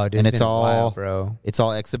 Oh, dude, And it's it's been a all while, bro. It's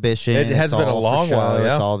all exhibition. It has it's been a all for long show, while,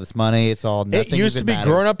 yeah. It's all this money. It's all nothing. It used to even be matters.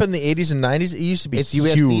 growing up in the 80s and 90s. It used to be It's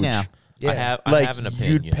huge. UFC now. Yeah. I Like have an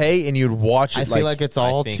opinion. you'd pay and you'd watch it. I feel like it's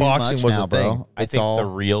all think too boxing much was now, a thing. bro. I It's think all the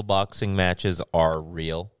real boxing matches are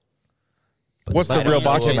real. What's the But real I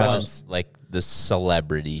boxing don't know matches? Like the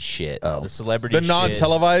celebrity shit. Oh. The celebrity The shit.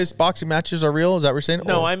 non-televised boxing matches are real. Is that what you're saying?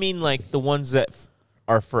 No, Or- I mean like the ones that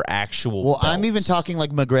are for actual well. I'm even belts. talking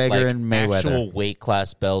like McGregor like and Mayweather. actual weight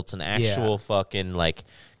class belts and actual Yeah. fucking like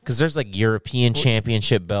because there's like European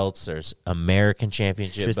championship belts, there's American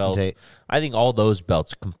championship Tristan belts. Tate. I think all those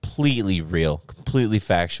belts are completely real, completely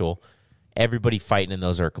factual. Everybody fighting in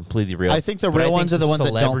those are completely real. I think the But real ones are the ones that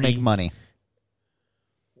don't celebrity- make money.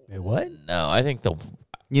 Wait, what? No, I think the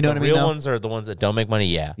You know the what I mean? real though? ones are the ones that don't make money.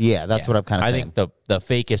 Yeah, Yeah, that's what I'm kind of I saying. think the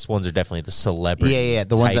fakest ones are definitely the celebrity. Yeah,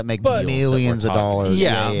 the ones type that make deals that we're millions of talking about. dollars.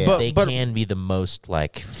 Yeah, but- they can be the most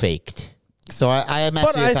like faked. So I am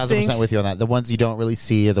actually I 1,000% think- with you on that. The ones you don't really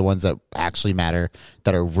see are the ones that actually matter,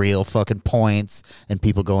 that are real fucking points, and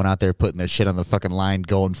people going out there putting their shit on the fucking line,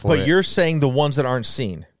 going for it. But you're saying the ones that aren't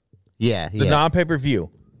seen, yeah, the yeah. non-pay-per-view,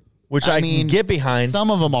 which I mean, can get behind.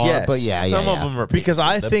 Some of them are, Yes. but yeah, Some yeah, of yeah. them are Because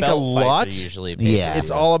I the think a belt fights are lot- usually Yeah.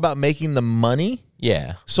 It's all about making the money.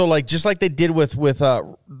 yeah. So like just like they did with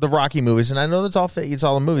the Rocky movies, and I know that's all fake. It's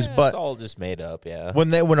all the movies, but it's all just made up. Yeah.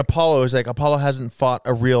 when Apollo is like Apollo hasn't fought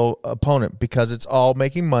a real opponent because it's all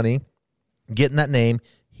making money, getting that name.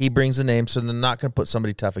 He brings the name, so they're not going to put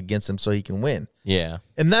somebody tough against him so he can win. Yeah.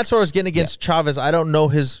 And that's what I was getting against Chavez. I don't know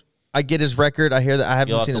his. I get his record. I hear that I haven't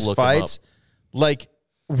You'll have seen to his look him fights. Like,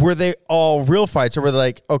 were they all real fights, or were they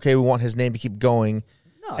like, okay, we want his name to keep going?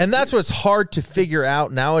 No, and that's what's hard to figure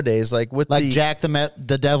out nowadays. Like with Like the Jack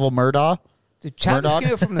the Devil Murdaugh. Dude, Chavez Murdoch?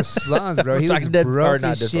 came from the slums, bro. He was Talking dead- or broke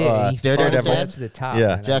not as dead- shit. And he Daredevil's fought dead? up to the top. Yeah.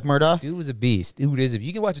 man. Jack Murdoch. Dude was a beast. Dude is. If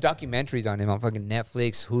you can watch documentaries on him on fucking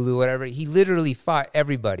Netflix, Hulu, whatever, he literally fought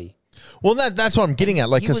everybody. well, that's what I'm getting at.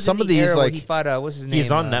 Like He because was some in of the these era where like he fought. What's his name?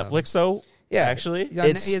 He's on Netflix though. Yeah, actually. He's on,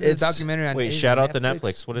 It's- he has it's- a documentary on. Wait, is it shout out to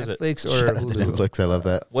Netflix. What is it? Netflix or Shout out to Hulu? Netflix. I love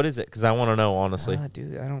that. What is it? Because I want to know honestly. Ah,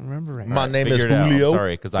 dude, I don't remember right My now. name is Figure it out. I'm Julio.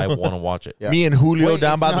 sorry, because I want to watch it. Yeah. Me and Julio Wait,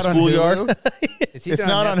 down it's by the not on schoolyard. Hulu? It's It's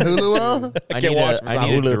not on Hulu. I can't watch it I without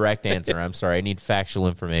need a Hulu. direct answer. I'm sorry. I need factual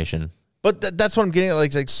information. But that's what I'm getting at.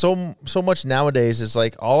 Like so much nowadays is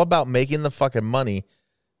like all about making the fucking money.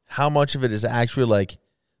 How much of it is actually like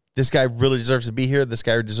this guy really deserves to be here? This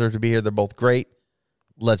guy deserves to be here. They're both great.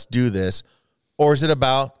 Let's do this. Or is it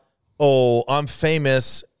about, oh, I'm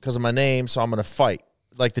famous because of my name, so I'm going to fight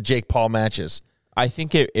like the Jake Paul matches? I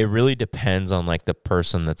think it really depends on like the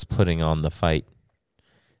person that's putting on the fight.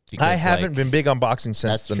 Because, I haven't like, been big on boxing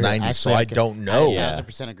since That's the true. 90s, so Actually, I don't know. Yeah.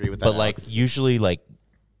 1,000% agree with that. But like Alex. usually like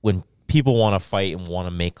when people want to fight and want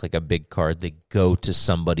to make like a big card, they go to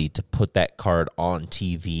somebody to put that card on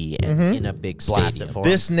TV and in a big Blast stadium. it for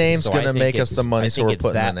This name's So going I to think make us it's- the money, I so think we're it's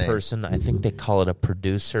putting that the name. person. I think they call it a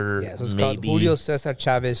producer. Yeah, so it's maybe. called Julio Cesar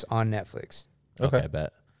Chavez on Netflix. Okay, Okay. I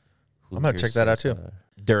bet. I'm gonna check that out, too.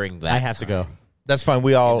 During that, I have to go. That's fine.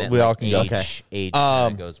 We all And then, like, can go. Okay. Age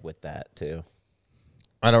kinda goes with that too.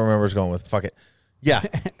 I don't remember where it's going with. Fuck it. Yeah.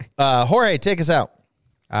 Jorge, take us out.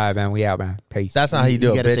 All right, man. We out, man. Peace. That's not how you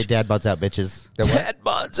do it, gotta say bitch. dad buds out, bitches. Dad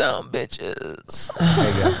bods on bitches.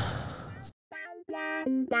 There you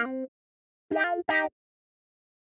go.